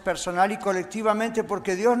entonces personal y colectivamente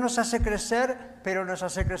porque Dios nos hace crecer, pero nos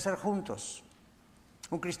hace crecer juntos.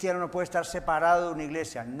 Un cristiano no puede estar separado de una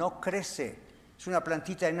iglesia, no crece. Es una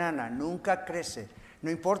plantita enana, nunca crece. No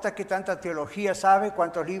importa qué tanta teología sabe,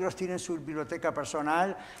 cuántos libros tiene en su biblioteca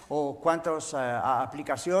personal o cuántas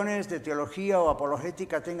aplicaciones de teología o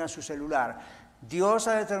apologética tenga en su celular. Dios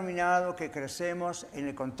ha determinado que crecemos en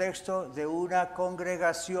el contexto de una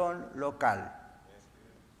congregación local.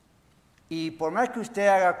 Y por más que usted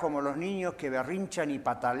haga como los niños que berrinchan y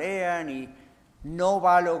patalean, y no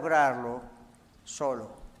va a lograrlo solo.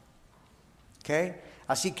 ¿Okay?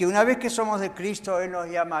 Así que una vez que somos de Cristo, Él nos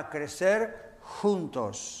llama a crecer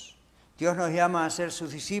juntos. Dios nos llama a ser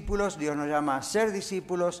sus discípulos, Dios nos llama a ser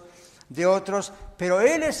discípulos de otros, pero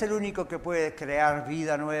Él es el único que puede crear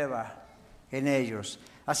vida nueva en ellos.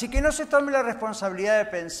 Así que no se tome la responsabilidad de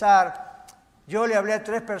pensar, yo le hablé a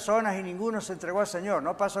 3 personas y ninguno se entregó al Señor,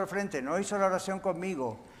 no pasó al frente, no hizo la oración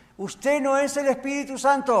conmigo. Usted no es el Espíritu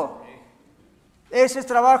Santo, ese es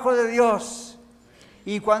trabajo de Dios.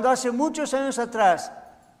 Y cuando hace muchos años atrás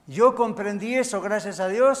yo comprendí eso, gracias a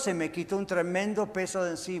Dios, se me quitó un tremendo peso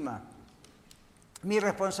de encima. Mi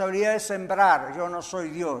responsabilidad es sembrar, yo no soy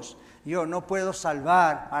Dios, yo no puedo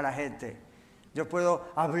salvar a la gente. Yo puedo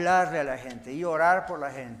hablarle a la gente y orar por la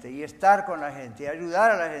gente y estar con la gente y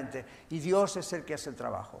ayudar a la gente. Y Dios es el que hace el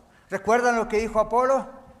trabajo. ¿Recuerdan lo que dijo Apolo?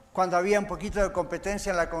 Cuando había un poquito de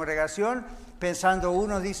competencia en la congregación, pensando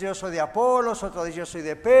uno dice yo soy de Apolos, otro dice yo soy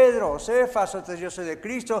de Pedro o Cefas, otro dice yo soy de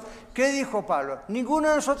Cristo. ¿Qué dijo Pablo? Ninguno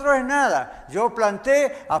de nosotros es nada. Yo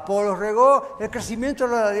planté, Apolos regó, el crecimiento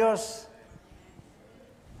lo da Dios.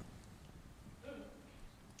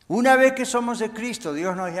 Una vez que somos de Cristo,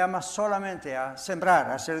 Dios nos llama solamente a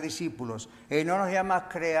sembrar, a ser discípulos. Él no nos llama a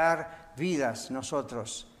crear vidas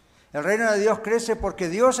nosotros. El reino de Dios crece porque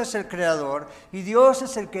Dios es el creador y Dios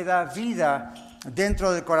es el que da vida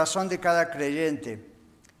dentro del corazón de cada creyente.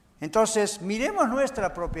 Entonces, miremos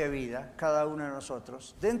nuestra propia vida, cada uno de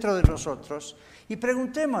nosotros, dentro de nosotros, y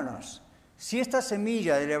preguntémonos si esta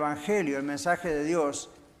semilla del Evangelio, el mensaje de Dios,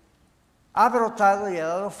 ha brotado y ha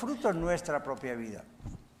dado fruto en nuestra propia vida.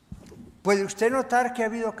 ¿Puede usted notar que ha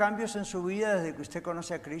habido cambios en su vida desde que usted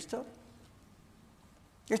conoce a Cristo?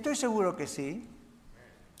 Estoy seguro que sí.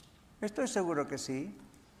 Estoy seguro que sí.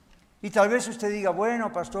 Y tal vez usted diga,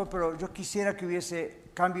 bueno, pastor, pero yo quisiera que hubiese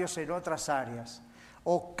cambios en otras áreas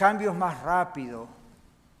o cambios más rápido.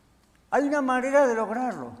 Hay una manera de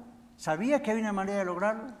lograrlo. ¿Sabía que hay una manera de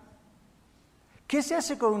lograrlo? ¿Qué se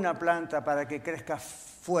hace con una planta para que crezca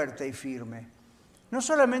fuerte y firme? No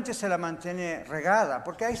solamente se la mantiene regada,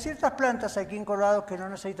 porque hay ciertas plantas aquí en Colorado que no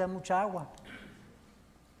necesitan mucha agua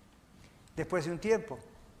después de un tiempo.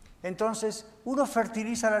 Entonces, uno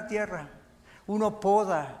fertiliza la tierra, uno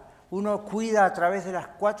poda, uno cuida a través de las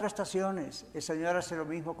 4 estaciones. El Señor hace lo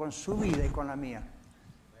mismo con su vida y con la mía.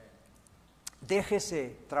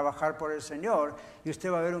 Déjese trabajar por el Señor y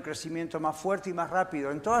usted va a ver un crecimiento más fuerte y más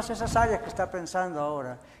rápido en todas esas áreas que está pensando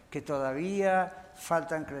ahora, que todavía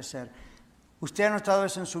faltan crecer. ¿Usted ha notado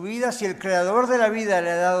eso en su vida? Si el Creador de la vida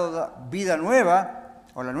le ha dado vida nueva,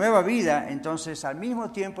 o la nueva vida, entonces al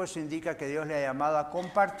mismo tiempo eso indica que Dios le ha llamado a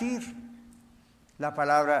compartir la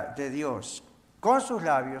palabra de Dios con sus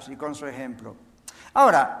labios y con su ejemplo.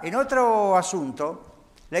 Ahora, en otro asunto,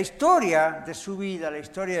 la historia de su vida, la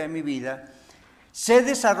historia de mi vida, se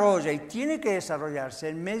desarrolla y tiene que desarrollarse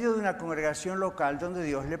en medio de una congregación local donde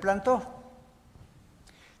Dios le plantó.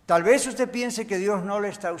 Tal vez usted piense que Dios no le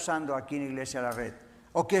está usando aquí en Iglesia La Red,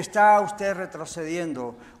 o que está usted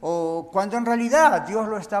retrocediendo, o cuando en realidad Dios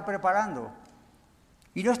lo está preparando.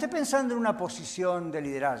 Y no esté pensando en una posición de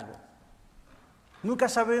liderazgo. Nunca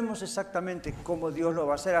sabemos exactamente cómo Dios lo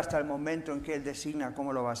va a hacer hasta el momento en que Él designa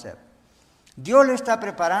cómo lo va a hacer. Dios le está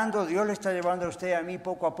preparando, Dios le está llevando a usted y a mí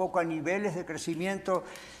poco a poco a niveles de crecimiento,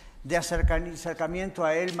 de acercamiento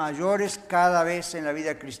a Él mayores cada vez en la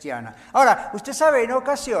vida cristiana. Ahora, usted sabe, en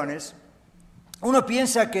ocasiones uno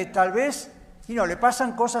piensa que tal vez le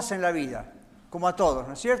pasan cosas en la vida, como a todos,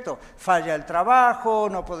 ¿no es cierto? Falla el trabajo,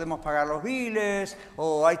 no podemos pagar los biles,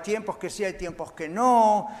 o hay tiempos que sí, hay tiempos que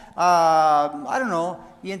no,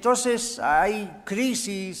 y entonces hay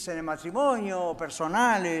crisis en el matrimonio,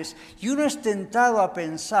 personales, y uno es tentado a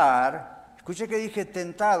pensar, escuche que dije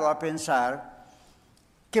tentado a pensar,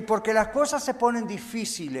 que porque las cosas se ponen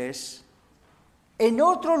difíciles, en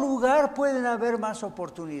otro lugar pueden haber más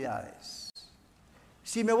oportunidades.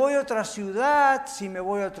 Si me voy a otra ciudad, si me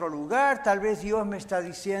voy a otro lugar, tal vez Dios me está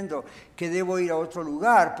diciendo que debo ir a otro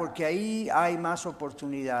lugar porque ahí hay más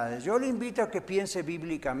oportunidades. Yo le invito a que piense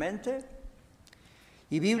bíblicamente,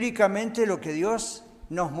 y bíblicamente lo que Dios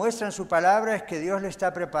nos muestra en su palabra es que Dios le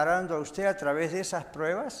está preparando a usted a través de esas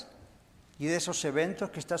pruebas y de esos eventos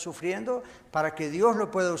que está sufriendo para que Dios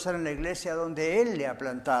lo pueda usar en la iglesia donde Él le ha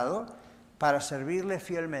plantado para servirle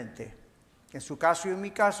fielmente. En su caso y en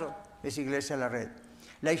mi caso es Iglesia La Red.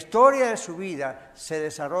 La historia de su vida se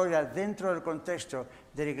desarrolla dentro del contexto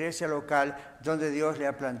de la iglesia local donde Dios le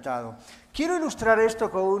ha plantado. Quiero ilustrar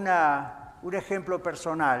esto con un ejemplo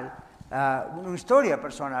personal, una historia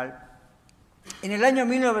personal. En el año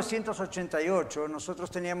 1988,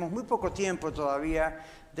 nosotros teníamos muy poco tiempo todavía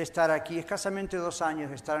de estar aquí, escasamente 2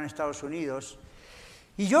 años de estar en Estados Unidos,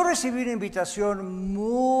 y yo recibí una invitación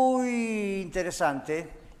muy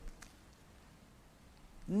interesante.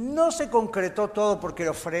 No se concretó todo porque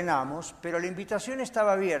lo frenamos, pero la invitación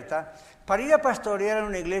estaba abierta para ir a pastorear en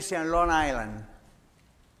una iglesia en Long Island,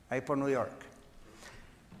 ahí por New York.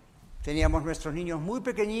 Teníamos nuestros niños muy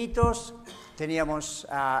pequeñitos, teníamos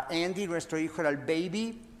a Andy, nuestro hijo era el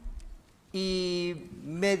baby, y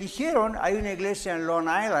me dijeron, hay una iglesia en Long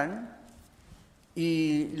Island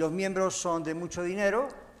y los miembros son de mucho dinero.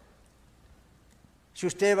 Si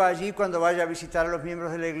usted va allí, cuando vaya a visitar a los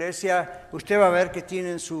miembros de la iglesia, usted va a ver que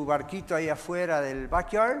tienen su barquito ahí afuera del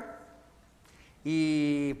backyard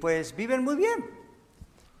y pues viven muy bien,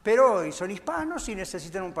 pero son hispanos y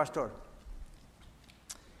necesitan un pastor.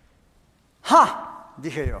 ¡Ja!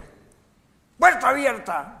 Dije yo. ¡Puerta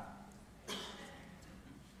abierta!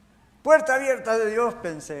 Puerta abierta de Dios,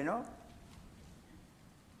 pensé, ¿no?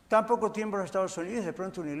 Tan poco tiempo en los Estados Unidos, de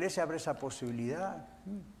pronto una iglesia abre esa posibilidad.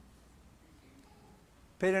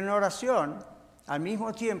 Pero en oración, al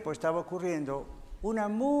mismo tiempo estaba ocurriendo una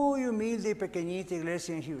muy humilde y pequeñita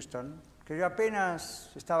iglesia en Houston, que yo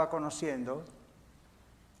apenas estaba conociendo,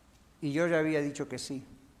 y yo ya había dicho que sí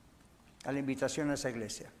a la invitación a esa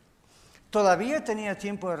iglesia. Todavía tenía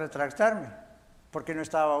tiempo de retractarme, porque no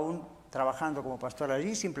estaba aún trabajando como pastor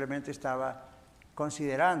allí, simplemente estaba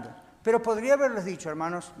considerando. Pero podría haberles dicho,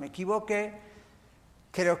 hermanos, me equivoqué,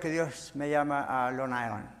 creo que Dios me llama a Long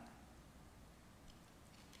Island.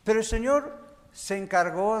 Pero el Señor se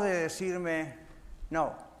encargó de decirme,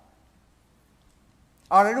 no.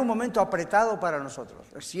 Ahora, era un momento apretado para nosotros.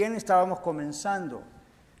 Recién estábamos comenzando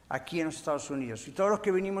aquí en los Estados Unidos. Y todos los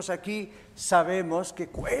que venimos aquí sabemos que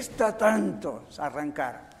cuesta tanto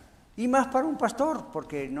arrancar. Y más para un pastor,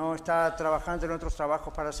 porque no está trabajando en otros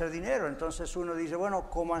trabajos para hacer dinero. Entonces uno dice, bueno,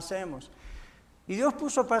 ¿cómo hacemos? Y Dios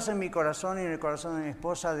puso paz en mi corazón y en el corazón de mi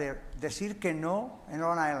esposa de decir que no en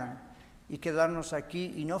Long Island y quedarnos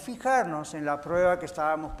aquí y no fijarnos en la prueba que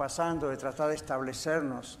estábamos pasando de tratar de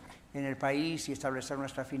establecernos en el país y establecer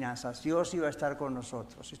nuestras finanzas. Dios iba a estar con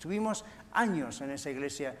nosotros. Estuvimos años en esa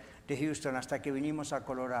iglesia de Houston hasta que vinimos a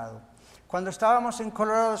Colorado. Cuando estábamos en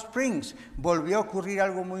Colorado Springs, volvió a ocurrir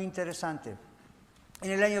algo muy interesante.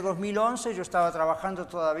 En el año 2011 yo estaba trabajando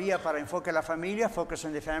todavía para Enfoque a la Familia, Focus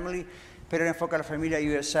on the Family, pero era Enfoque a la Familia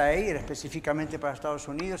USA, era específicamente para Estados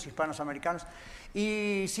Unidos, hispanos americanos.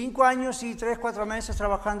 Y 5 años y 3-4 meses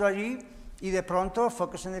trabajando allí, y de pronto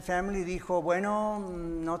Focus on the Family dijo, bueno,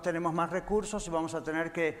 no tenemos más recursos y vamos a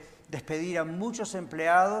tener que despedir a muchos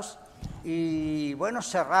empleados. Y bueno,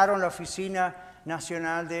 cerraron la oficina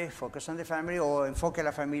nacional de Focus on the Family o Enfoque a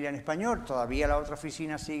la Familia en español. Todavía la otra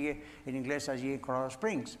oficina sigue en inglés allí en Colorado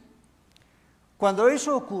Springs. Cuando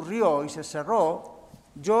eso ocurrió y se cerró,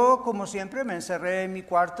 yo como siempre me encerré en mi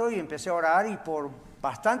cuarto y empecé a orar y por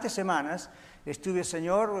bastantes semanas estuve,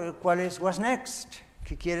 Señor, what's next?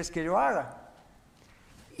 ¿Qué quieres que yo haga?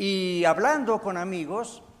 Y hablando con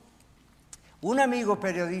amigos, un amigo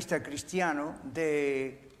periodista cristiano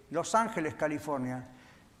de Los Ángeles, California,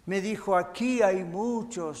 me dijo, aquí hay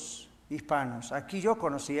muchos hispanos. Aquí yo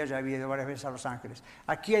conocía, ya había ido varias veces a Los Ángeles.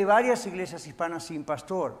 Aquí hay varias iglesias hispanas sin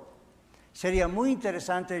pastor. Sería muy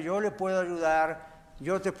interesante, yo le puedo ayudar,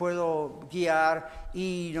 yo te puedo guiar.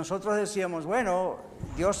 Y nosotros decíamos, bueno,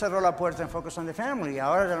 Dios cerró la puerta en Focus on the Family,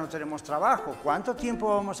 ahora ya no tenemos trabajo. ¿Cuánto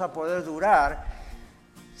tiempo vamos a poder durar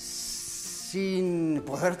sin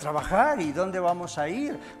poder trabajar? ¿Y dónde vamos a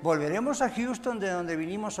ir? ¿Volveremos a Houston, de donde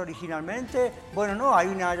vinimos originalmente? Bueno, no, hay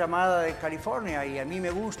una llamada de California y a mí me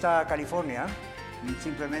gusta California.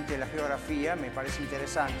 Simplemente la geografía me parece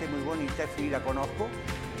interesante, muy bonita, fui y la conozco.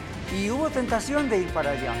 Y hubo tentación de ir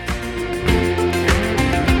para allá.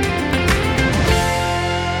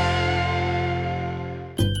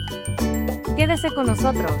 Quédese con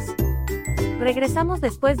nosotros. Regresamos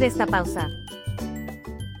después de esta pausa.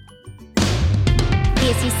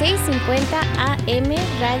 1650 AM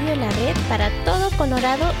Radio La Red para todo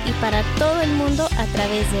Colorado y para todo el mundo a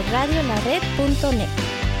través de radiolared.net.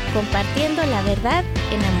 Compartiendo la verdad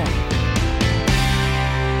en amor.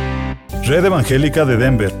 Red Evangélica de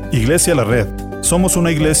Denver, Iglesia La Red. Somos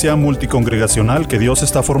una iglesia multicongregacional que Dios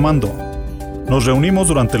está formando. Nos reunimos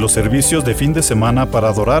durante los servicios de fin de semana para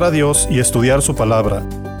adorar a Dios y estudiar su palabra.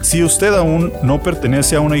 Si usted aún no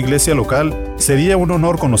pertenece a una iglesia local, sería un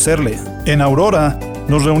honor conocerle. En Aurora,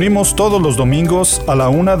 nos reunimos todos los domingos a la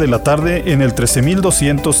 1 de la tarde en el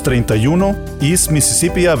 13231 East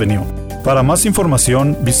Mississippi Avenue. Para más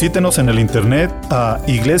información, visítenos en el internet a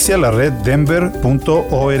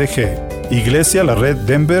iglesialareddenver.org.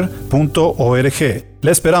 iglesialareddenver.org.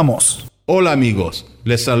 ¡Le esperamos! Hola amigos,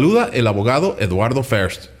 les saluda el abogado Eduardo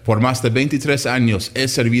First. Por más de 23 años he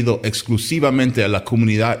servido exclusivamente a la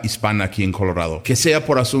comunidad hispana aquí en Colorado. Que sea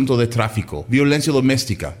por asunto de tráfico, violencia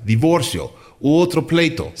doméstica, divorcio u otro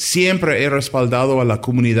pleito, siempre he respaldado a la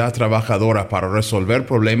comunidad trabajadora para resolver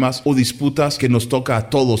problemas o disputas que nos toca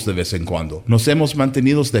a todos de vez en cuando. Nos hemos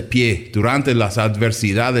mantenido de pie durante las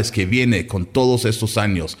adversidades que viene con todos estos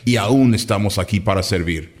años y aún estamos aquí para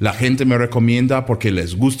servir. La gente me recomienda porque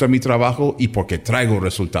les gusta mi trabajo y porque traigo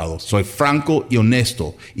resultados. Soy franco y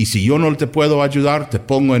honesto y si yo no te puedo ayudar, te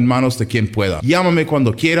pongo en manos de quien pueda. Llámame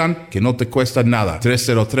cuando quieran, que no te cuesta nada.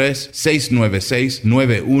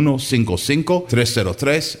 303-696-9155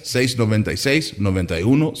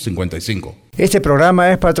 303-696-9155. Este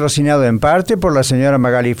programa es patrocinado en parte por la señora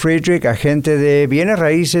Magali Friedrich, agente de bienes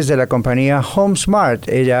raíces de la compañía HomeSmart.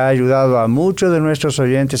 Ella ha ayudado a muchos de nuestros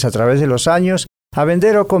oyentes a través de los años a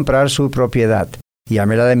vender o comprar su propiedad.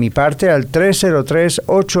 Llámela de mi parte al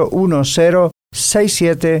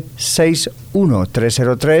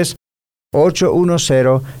 303-810-6761.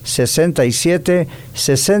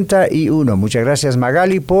 810-6761. Muchas gracias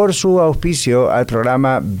Magali por su auspicio al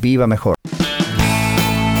programa Viva Mejor.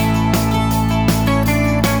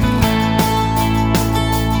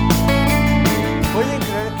 ¿Pueden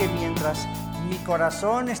creer que mientras mi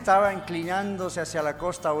corazón estaba inclinándose hacia la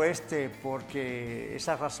costa oeste porque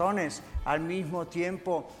esas razones, al mismo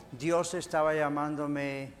tiempo Dios estaba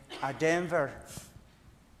llamándome a Denver?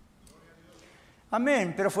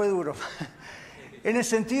 Amén, pero fue duro. En el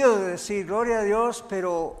sentido de decir, gloria a Dios,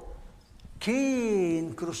 pero qué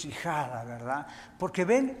encrucijada, ¿verdad? Porque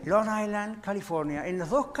ven, Long Island, California, en los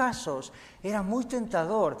dos casos era muy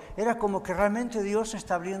tentador. Era como que realmente Dios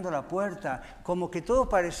está abriendo la puerta, como que todo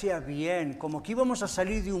parecía bien, como que íbamos a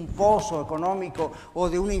salir de un pozo económico o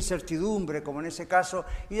de una incertidumbre, como en ese caso,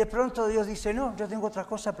 y de pronto Dios dice, no, yo tengo otra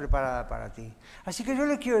cosa preparada para ti. Así que yo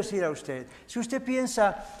le quiero decir a usted, si usted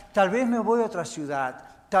piensa, tal vez me voy a otra ciudad,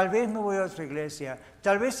 tal vez me voy a otra iglesia,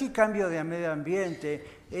 tal vez sí cambio de medio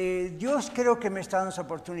ambiente, Dios creo que me está dando esa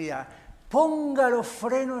oportunidad. Ponga los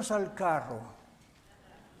frenos al carro.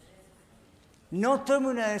 No tome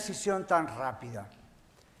una decisión tan rápida.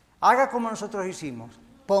 Haga como nosotros hicimos.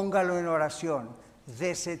 Póngalo en oración.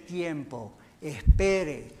 Dese tiempo.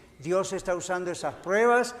 Espere. Dios está usando esas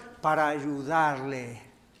pruebas para ayudarle.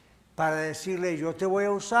 Para decirle, yo te voy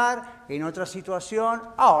a usar en otra situación.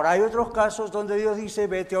 Ahora hay otros casos donde Dios dice,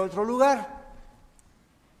 vete a otro lugar.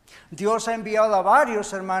 Dios ha enviado a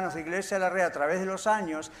varios hermanos de Iglesia de la Red a través de los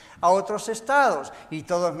años a otros estados y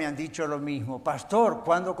todos me han dicho lo mismo. Pastor,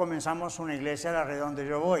 ¿cuándo comenzamos una iglesia de la Red donde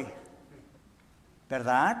yo voy?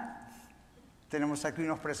 ¿Verdad? Tenemos aquí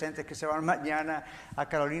unos presentes que se van mañana a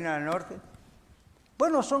Carolina del Norte.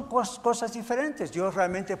 Bueno, son cosas diferentes. Dios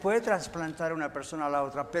realmente puede trasplantar a una persona a la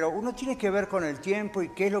otra, pero uno tiene que ver con el tiempo y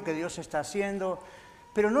qué es lo que Dios está haciendo.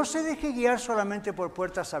 Pero no se deje guiar solamente por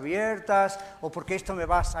puertas abiertas o porque esto me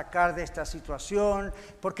va a sacar de esta situación,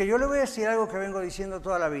 porque yo le voy a decir algo que vengo diciendo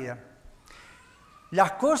toda la vida.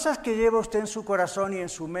 Las cosas que lleva usted en su corazón y en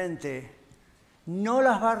su mente no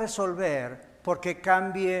las va a resolver porque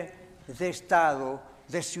cambie de estado,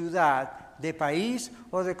 de ciudad, de país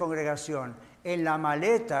o de congregación. En la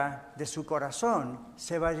maleta de su corazón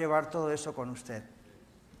se va a llevar todo eso con usted,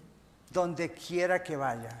 donde quiera que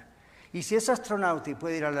vaya. Y si es astronauta y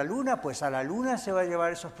puede ir a la luna, pues a la luna se va a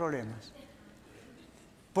llevar esos problemas.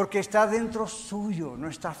 Porque está dentro suyo, no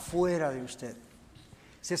está fuera de usted.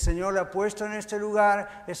 Si el Señor le ha puesto en este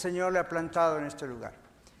lugar, el Señor le ha plantado en este lugar.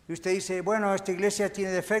 Y usted dice, bueno, esta iglesia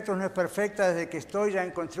tiene defectos, no es perfecta, desde que estoy ya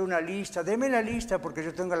encontré una lista. Deme la lista porque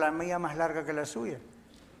yo tengo la mía más larga que la suya.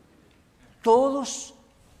 Todos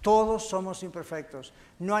somos imperfectos.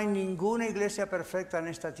 No hay ninguna iglesia perfecta en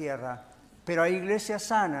esta tierra, pero hay iglesias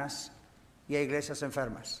sanas y hay iglesias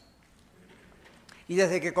enfermas. Y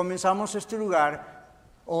desde que comenzamos este lugar,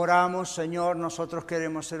 oramos, Señor, nosotros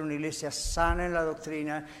queremos ser una iglesia sana en la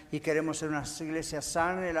doctrina y queremos ser una iglesia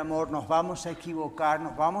sana en el amor. Nos vamos a equivocar,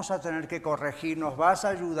 nos vamos a tener que corregir, nos vas a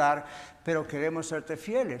ayudar, pero queremos serte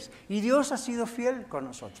fieles. Y Dios ha sido fiel con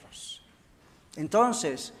nosotros.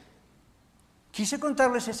 Entonces, quise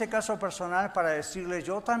contarles ese caso personal para decirles,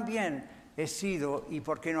 yo también he sido, y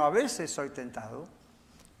por qué no a veces soy tentado,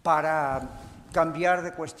 para cambiar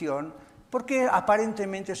de cuestión, porque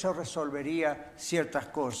aparentemente eso resolvería ciertas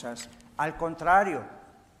cosas. Al contrario,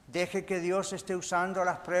 deje que Dios esté usando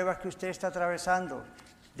las pruebas que usted está atravesando.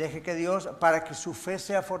 Deje que Dios, para que su fe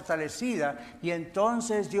sea fortalecida, y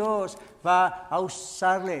entonces Dios va a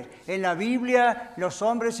usarle. En la Biblia, los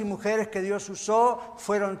hombres y mujeres que Dios usó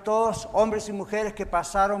fueron todos hombres y mujeres que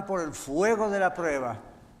pasaron por el fuego de la prueba.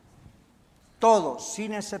 Todos,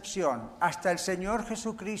 sin excepción, hasta el Señor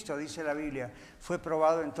Jesucristo, dice la Biblia, fue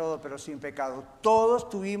probado en todo, pero sin pecado.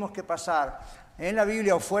 Todos tuvimos que pasar, en la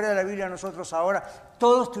Biblia o fuera de la Biblia nosotros ahora,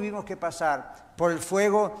 todos tuvimos que pasar por el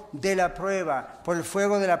fuego de la prueba, por el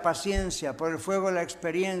fuego de la paciencia, por el fuego de la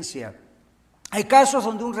experiencia. Hay casos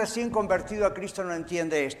donde un recién convertido a Cristo no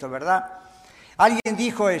entiende esto, ¿verdad? Alguien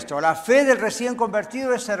dijo esto, la fe del recién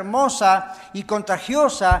convertido es hermosa y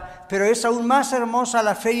contagiosa, pero es aún más hermosa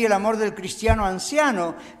la fe y el amor del cristiano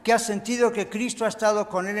anciano que ha sentido que Cristo ha estado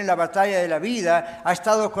con él en la batalla de la vida, ha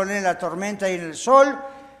estado con él en la tormenta y en el sol,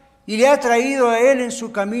 y le ha traído a él en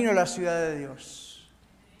su camino a la ciudad de Dios.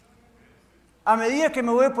 A medida que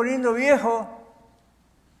me voy poniendo viejo,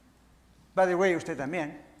 by the way, usted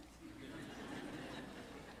también,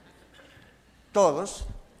 todos,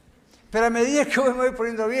 pero a medida que me voy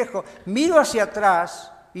poniendo viejo, miro hacia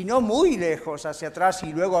atrás, y no muy lejos, hacia atrás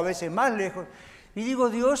y luego a veces más lejos, y digo,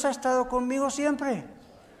 Dios ha estado conmigo siempre.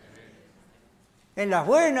 En las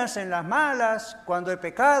buenas, en las malas, cuando he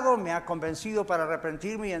pecado, me ha convencido para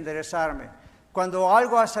arrepentirme y enderezarme. Cuando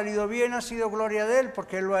algo ha salido bien, ha sido gloria de Él,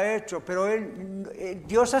 porque Él lo ha hecho, pero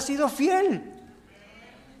Dios ha sido fiel.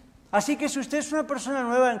 Así que si usted es una persona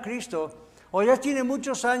nueva en Cristo, o ya tiene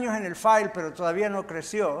muchos años en el file, pero todavía no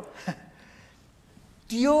creció,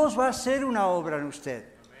 Dios va a hacer una obra en usted.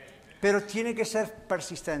 Pero tiene que ser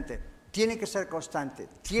persistente, tiene que ser constante,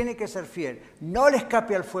 tiene que ser fiel. No le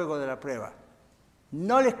escape al fuego de la prueba.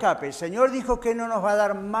 No le escape. El Señor dijo que no nos va a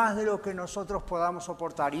dar más de lo que nosotros podamos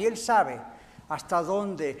soportar. Y Él sabe hasta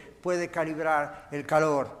dónde puede calibrar el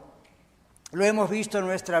calor. Lo hemos visto en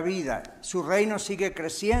nuestra vida. Su reino sigue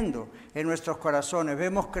creciendo en nuestros corazones.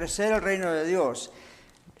 Vemos crecer el reino de Dios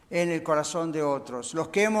en el corazón de otros. Los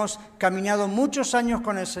que hemos caminado muchos años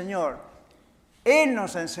con el Señor, Él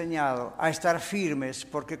nos ha enseñado a estar firmes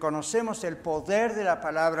porque conocemos el poder de la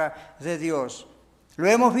palabra de Dios. Lo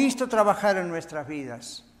hemos visto trabajar en nuestras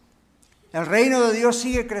vidas. El reino de Dios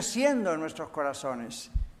sigue creciendo en nuestros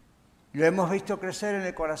corazones. Lo hemos visto crecer en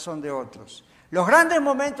el corazón de otros. Los grandes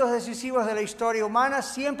momentos decisivos de la historia humana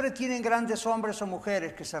siempre tienen grandes hombres o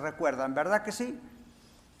mujeres que se recuerdan, ¿verdad que sí?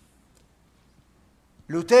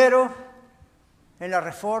 Lutero en la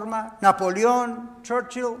Reforma, Napoleón,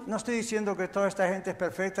 Churchill. No estoy diciendo que toda esta gente es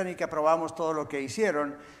perfecta ni que aprobamos todo lo que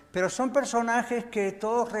hicieron, pero son personajes que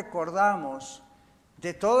todos recordamos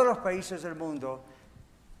de todos los países del mundo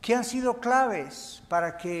que han sido claves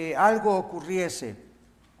para que algo ocurriese.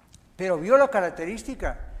 Pero vio la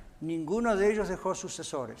característica, ninguno de ellos dejó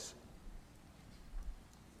sucesores.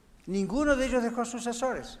 Ninguno de ellos dejó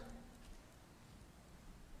sucesores.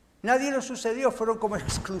 Nadie los sucedió, fueron como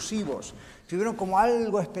exclusivos, tuvieron como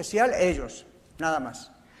algo especial ellos, nada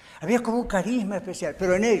más. Había como un carisma especial,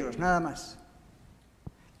 pero en ellos, nada más.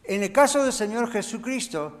 En el caso del Señor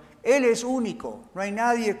Jesucristo, Él es único, no hay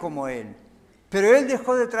nadie como Él. Pero Él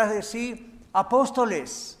dejó detrás de sí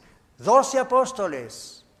apóstoles, 12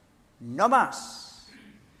 apóstoles, no más.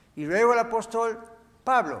 Y luego el apóstol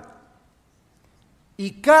Pablo.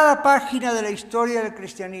 Y cada página de la historia del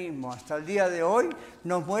cristianismo hasta el día de hoy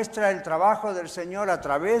nos muestra el trabajo del Señor a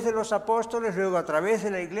través de los apóstoles, luego a través de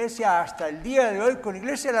la iglesia, hasta el día de hoy con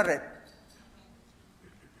Iglesia La Red.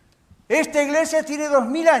 Esta iglesia tiene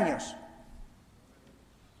 2000 años.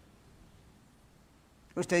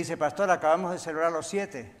 Usted dice, pastor, acabamos de celebrar los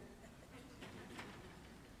 7.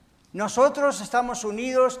 Nosotros estamos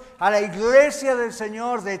unidos a la iglesia del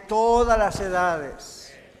Señor de todas las edades.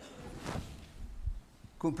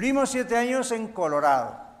 Cumplimos 7 años en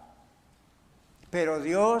Colorado, pero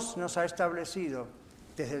Dios nos ha establecido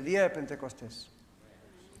desde el día de Pentecostés.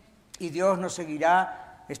 Y Dios nos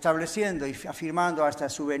seguirá estableciendo y afirmando hasta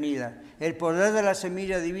su venida. El poder de la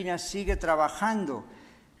semilla divina sigue trabajando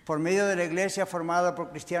por medio de la iglesia formada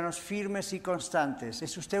por cristianos firmes y constantes.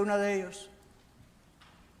 ¿Es usted uno de ellos?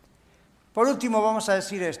 Por último, vamos a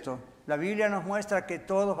decir esto. La Biblia nos muestra que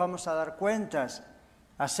todos vamos a dar cuentas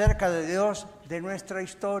acerca de Dios, de nuestra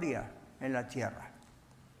historia en la tierra,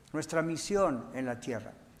 nuestra misión en la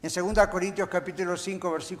tierra. En 2 Corintios capítulo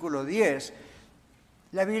 5, versículo 10,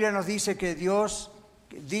 la Biblia nos dice que Dios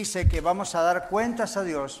dice que vamos a dar cuentas a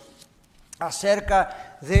Dios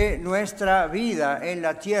acerca de nuestra vida en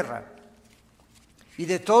la tierra y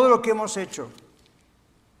de todo lo que hemos hecho,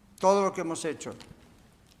 todo lo que hemos hecho.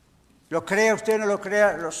 Lo crea usted o no lo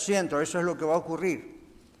crea, lo siento, eso es lo que va a ocurrir.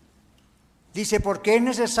 Dice, porque es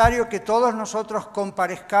necesario que todos nosotros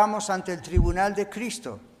comparezcamos ante el tribunal de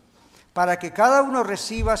Cristo, para que cada uno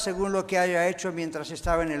reciba según lo que haya hecho mientras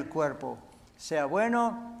estaba en el cuerpo, sea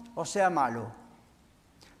bueno o sea malo.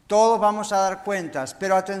 Todos vamos a dar cuentas,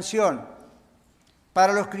 pero atención,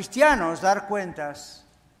 para los cristianos dar cuentas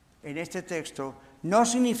en este texto no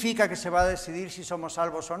significa que se va a decidir si somos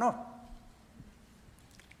salvos o no.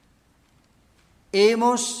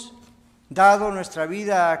 Hemos dado nuestra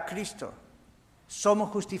vida a Cristo. Somos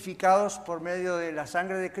justificados por medio de la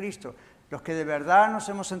sangre de Cristo. Los que de verdad nos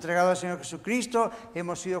hemos entregado al Señor Jesucristo,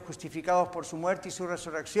 hemos sido justificados por su muerte y su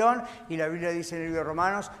resurrección. Y la Biblia dice en el libro de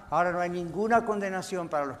Romanos, ahora no hay ninguna condenación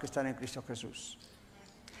para los que están en Cristo Jesús.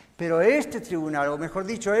 Pero este tribunal, o mejor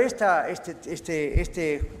dicho,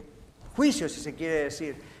 este juicio, si se quiere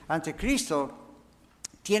decir, ante Cristo,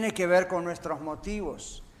 tiene que ver con nuestros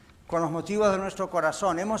motivos, con los motivos de nuestro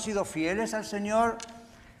corazón. ¿Hemos sido fieles al Señor?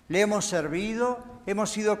 ¿Le hemos servido?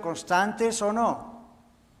 ¿Hemos sido constantes o no?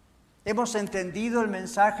 ¿Hemos entendido el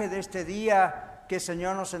mensaje de este día que el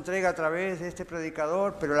Señor nos entrega a través de este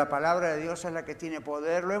predicador? Pero la palabra de Dios es la que tiene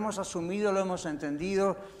poder. ¿Lo hemos asumido? ¿Lo hemos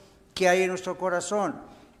entendido? ¿Qué hay en nuestro corazón?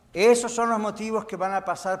 Esos son los motivos que van a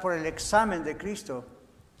pasar por el examen de Cristo,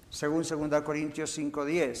 según 2 Corintios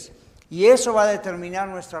 5:10. Y eso va a determinar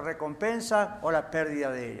nuestra recompensa o la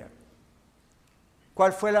pérdida de ella.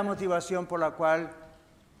 ¿Cuál fue la motivación por la cual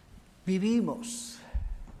vivimos?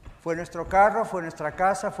 ¿Fue nuestro carro? ¿Fue nuestra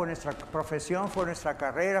casa? ¿Fue nuestra profesión? ¿Fue nuestra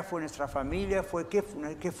carrera? ¿Fue nuestra familia?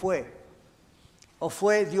 ¿Qué fue? ¿O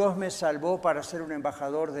fue Dios me salvó para ser un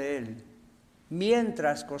embajador de Él?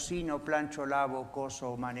 Mientras cocino, plancho, lavo,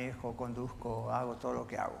 coso, manejo, conduzco, hago todo lo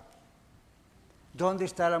que hago. ¿Dónde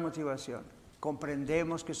está la motivación?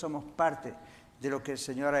 Comprendemos que somos parte de lo que el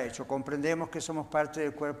Señor ha hecho. Comprendemos que somos parte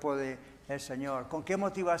del cuerpo del Señor. ¿Con qué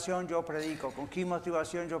motivación yo predico? ¿Con qué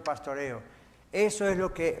motivación yo pastoreo? Eso es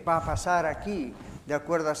lo que va a pasar aquí, de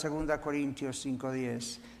acuerdo a 2 Corintios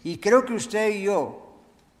 5:10. Y creo que usted y yo,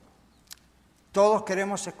 todos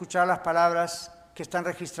queremos escuchar las palabras que están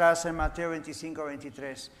registradas en Mateo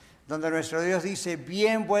 25:23, donde nuestro Dios dice: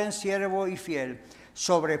 bien, buen siervo y fiel,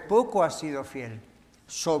 sobre poco has sido fiel,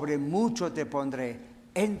 sobre mucho te pondré,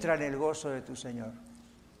 entra en el gozo de tu Señor.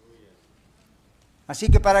 Así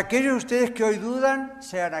que para aquellos de ustedes que hoy dudan,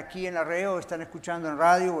 sean aquí en la red o están escuchando en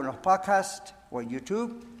radio o en los podcasts o en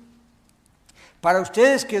YouTube, para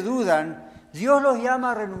ustedes que dudan, Dios los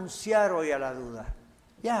llama a renunciar hoy a la duda.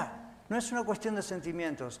 Ya, no es una cuestión de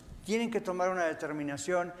sentimientos. Tienen que tomar una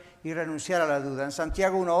determinación y renunciar a la duda. En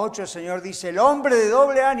Santiago 1:8 el Señor dice: el hombre de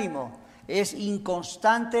doble ánimo es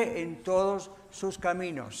inconstante en todos sus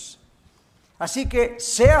caminos. Así que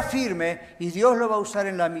sea firme y Dios lo va a usar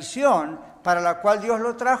en la misión para la cual Dios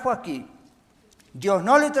lo trajo aquí. Dios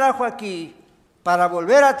no le trajo aquí para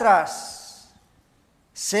volver atrás.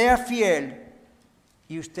 Sea fiel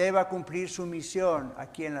y usted va a cumplir su misión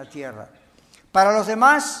aquí en la tierra. Para los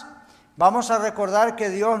demás, vamos a recordar que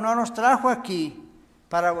Dios no nos trajo aquí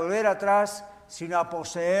para volver atrás, sino a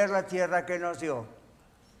poseer la tierra que nos dio.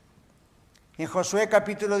 En Josué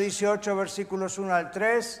capítulo 18, versículos 1 al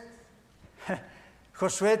 3,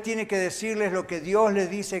 Josué tiene que decirles lo que Dios le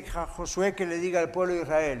dice a Josué que le diga al pueblo de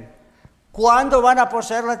Israel. ¿Cuándo van a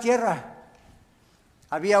poseer la tierra?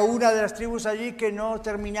 Había una de las tribus allí que no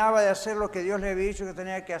terminaba de hacer lo que Dios le había dicho que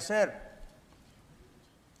tenía que hacer.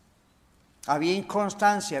 Había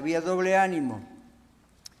inconstancia, había doble ánimo.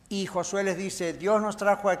 Y Josué les dice: Dios nos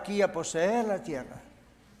trajo aquí a poseer la tierra.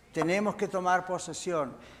 Tenemos que tomar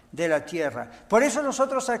posesión de la tierra. Por eso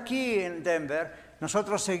nosotros aquí en Denver,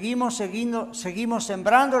 nosotros seguimos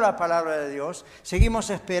sembrando la palabra de Dios, seguimos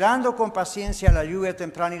esperando con paciencia la lluvia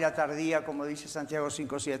temprana y la tardía, como dice Santiago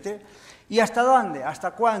 5:7. ¿Y hasta dónde?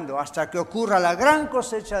 ¿Hasta cuándo? Hasta que ocurra la gran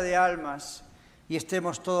cosecha de almas y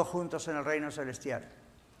estemos todos juntos en el reino celestial.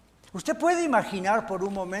 ¿Usted puede imaginar por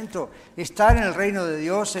un momento estar en el reino de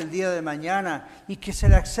Dios el día de mañana y que se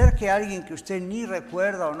le acerque a alguien que usted ni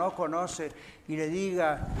recuerda o no conoce y le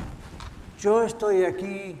diga: yo estoy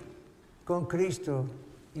aquí con Cristo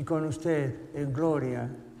y con usted en gloria,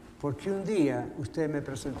 porque un día usted me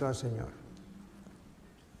presentó al Señor?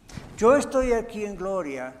 Yo estoy aquí en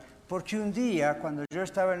gloria porque un día, cuando yo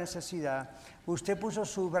estaba en necesidad, usted puso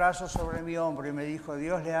su brazo sobre mi hombro y me dijo: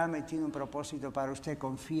 Dios le ha metido un propósito para usted,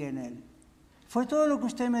 confíe en Él. Fue todo lo que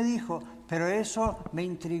usted me dijo, pero eso me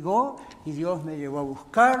intrigó y Dios me llevó a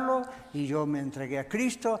buscarlo y yo me entregué a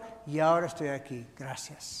Cristo y ahora estoy aquí.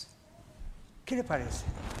 Gracias. ¿Qué le parece?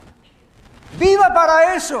 ¡Viva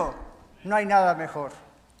para eso! No hay nada mejor.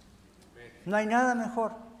 No hay nada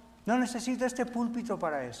mejor. No necesita este púlpito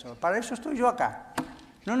para eso. Para eso estoy yo acá.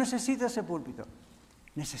 No necesita ese púlpito.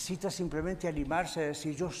 Necesita simplemente animarse a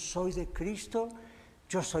decir: yo soy de Cristo,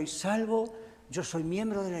 yo soy salvo, yo soy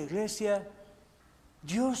miembro de la iglesia.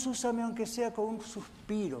 Dios úsame aunque sea con un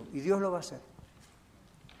suspiro y Dios lo va a hacer.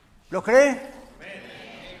 ¿Lo cree?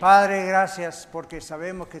 Padre, gracias porque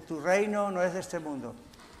sabemos que tu reino no es de este mundo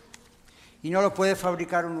y no lo puede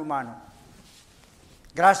fabricar un humano.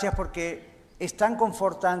 Gracias porque es tan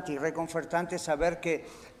confortante y reconfortante saber que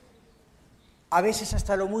a veces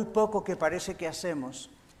hasta lo muy poco que parece que hacemos,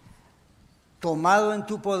 tomado en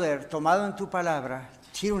tu poder, tomado en tu palabra,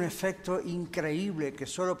 tiene un efecto increíble que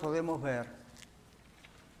solo podemos ver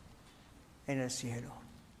en el cielo.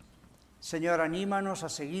 Señor, anímanos a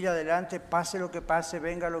seguir adelante, pase lo que pase,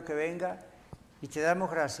 venga lo que venga, y te damos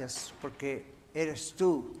gracias porque eres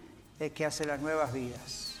tú el que hace las nuevas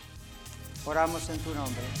vidas. Oramos en tu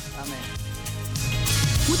nombre. Amén.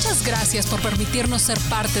 Muchas gracias por permitirnos ser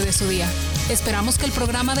parte de su día. Esperamos que el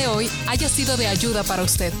programa de hoy haya sido de ayuda para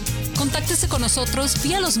usted. Contáctese con nosotros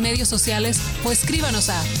vía los medios sociales o escríbanos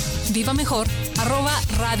a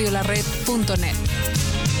vivamejor@radiolared.net.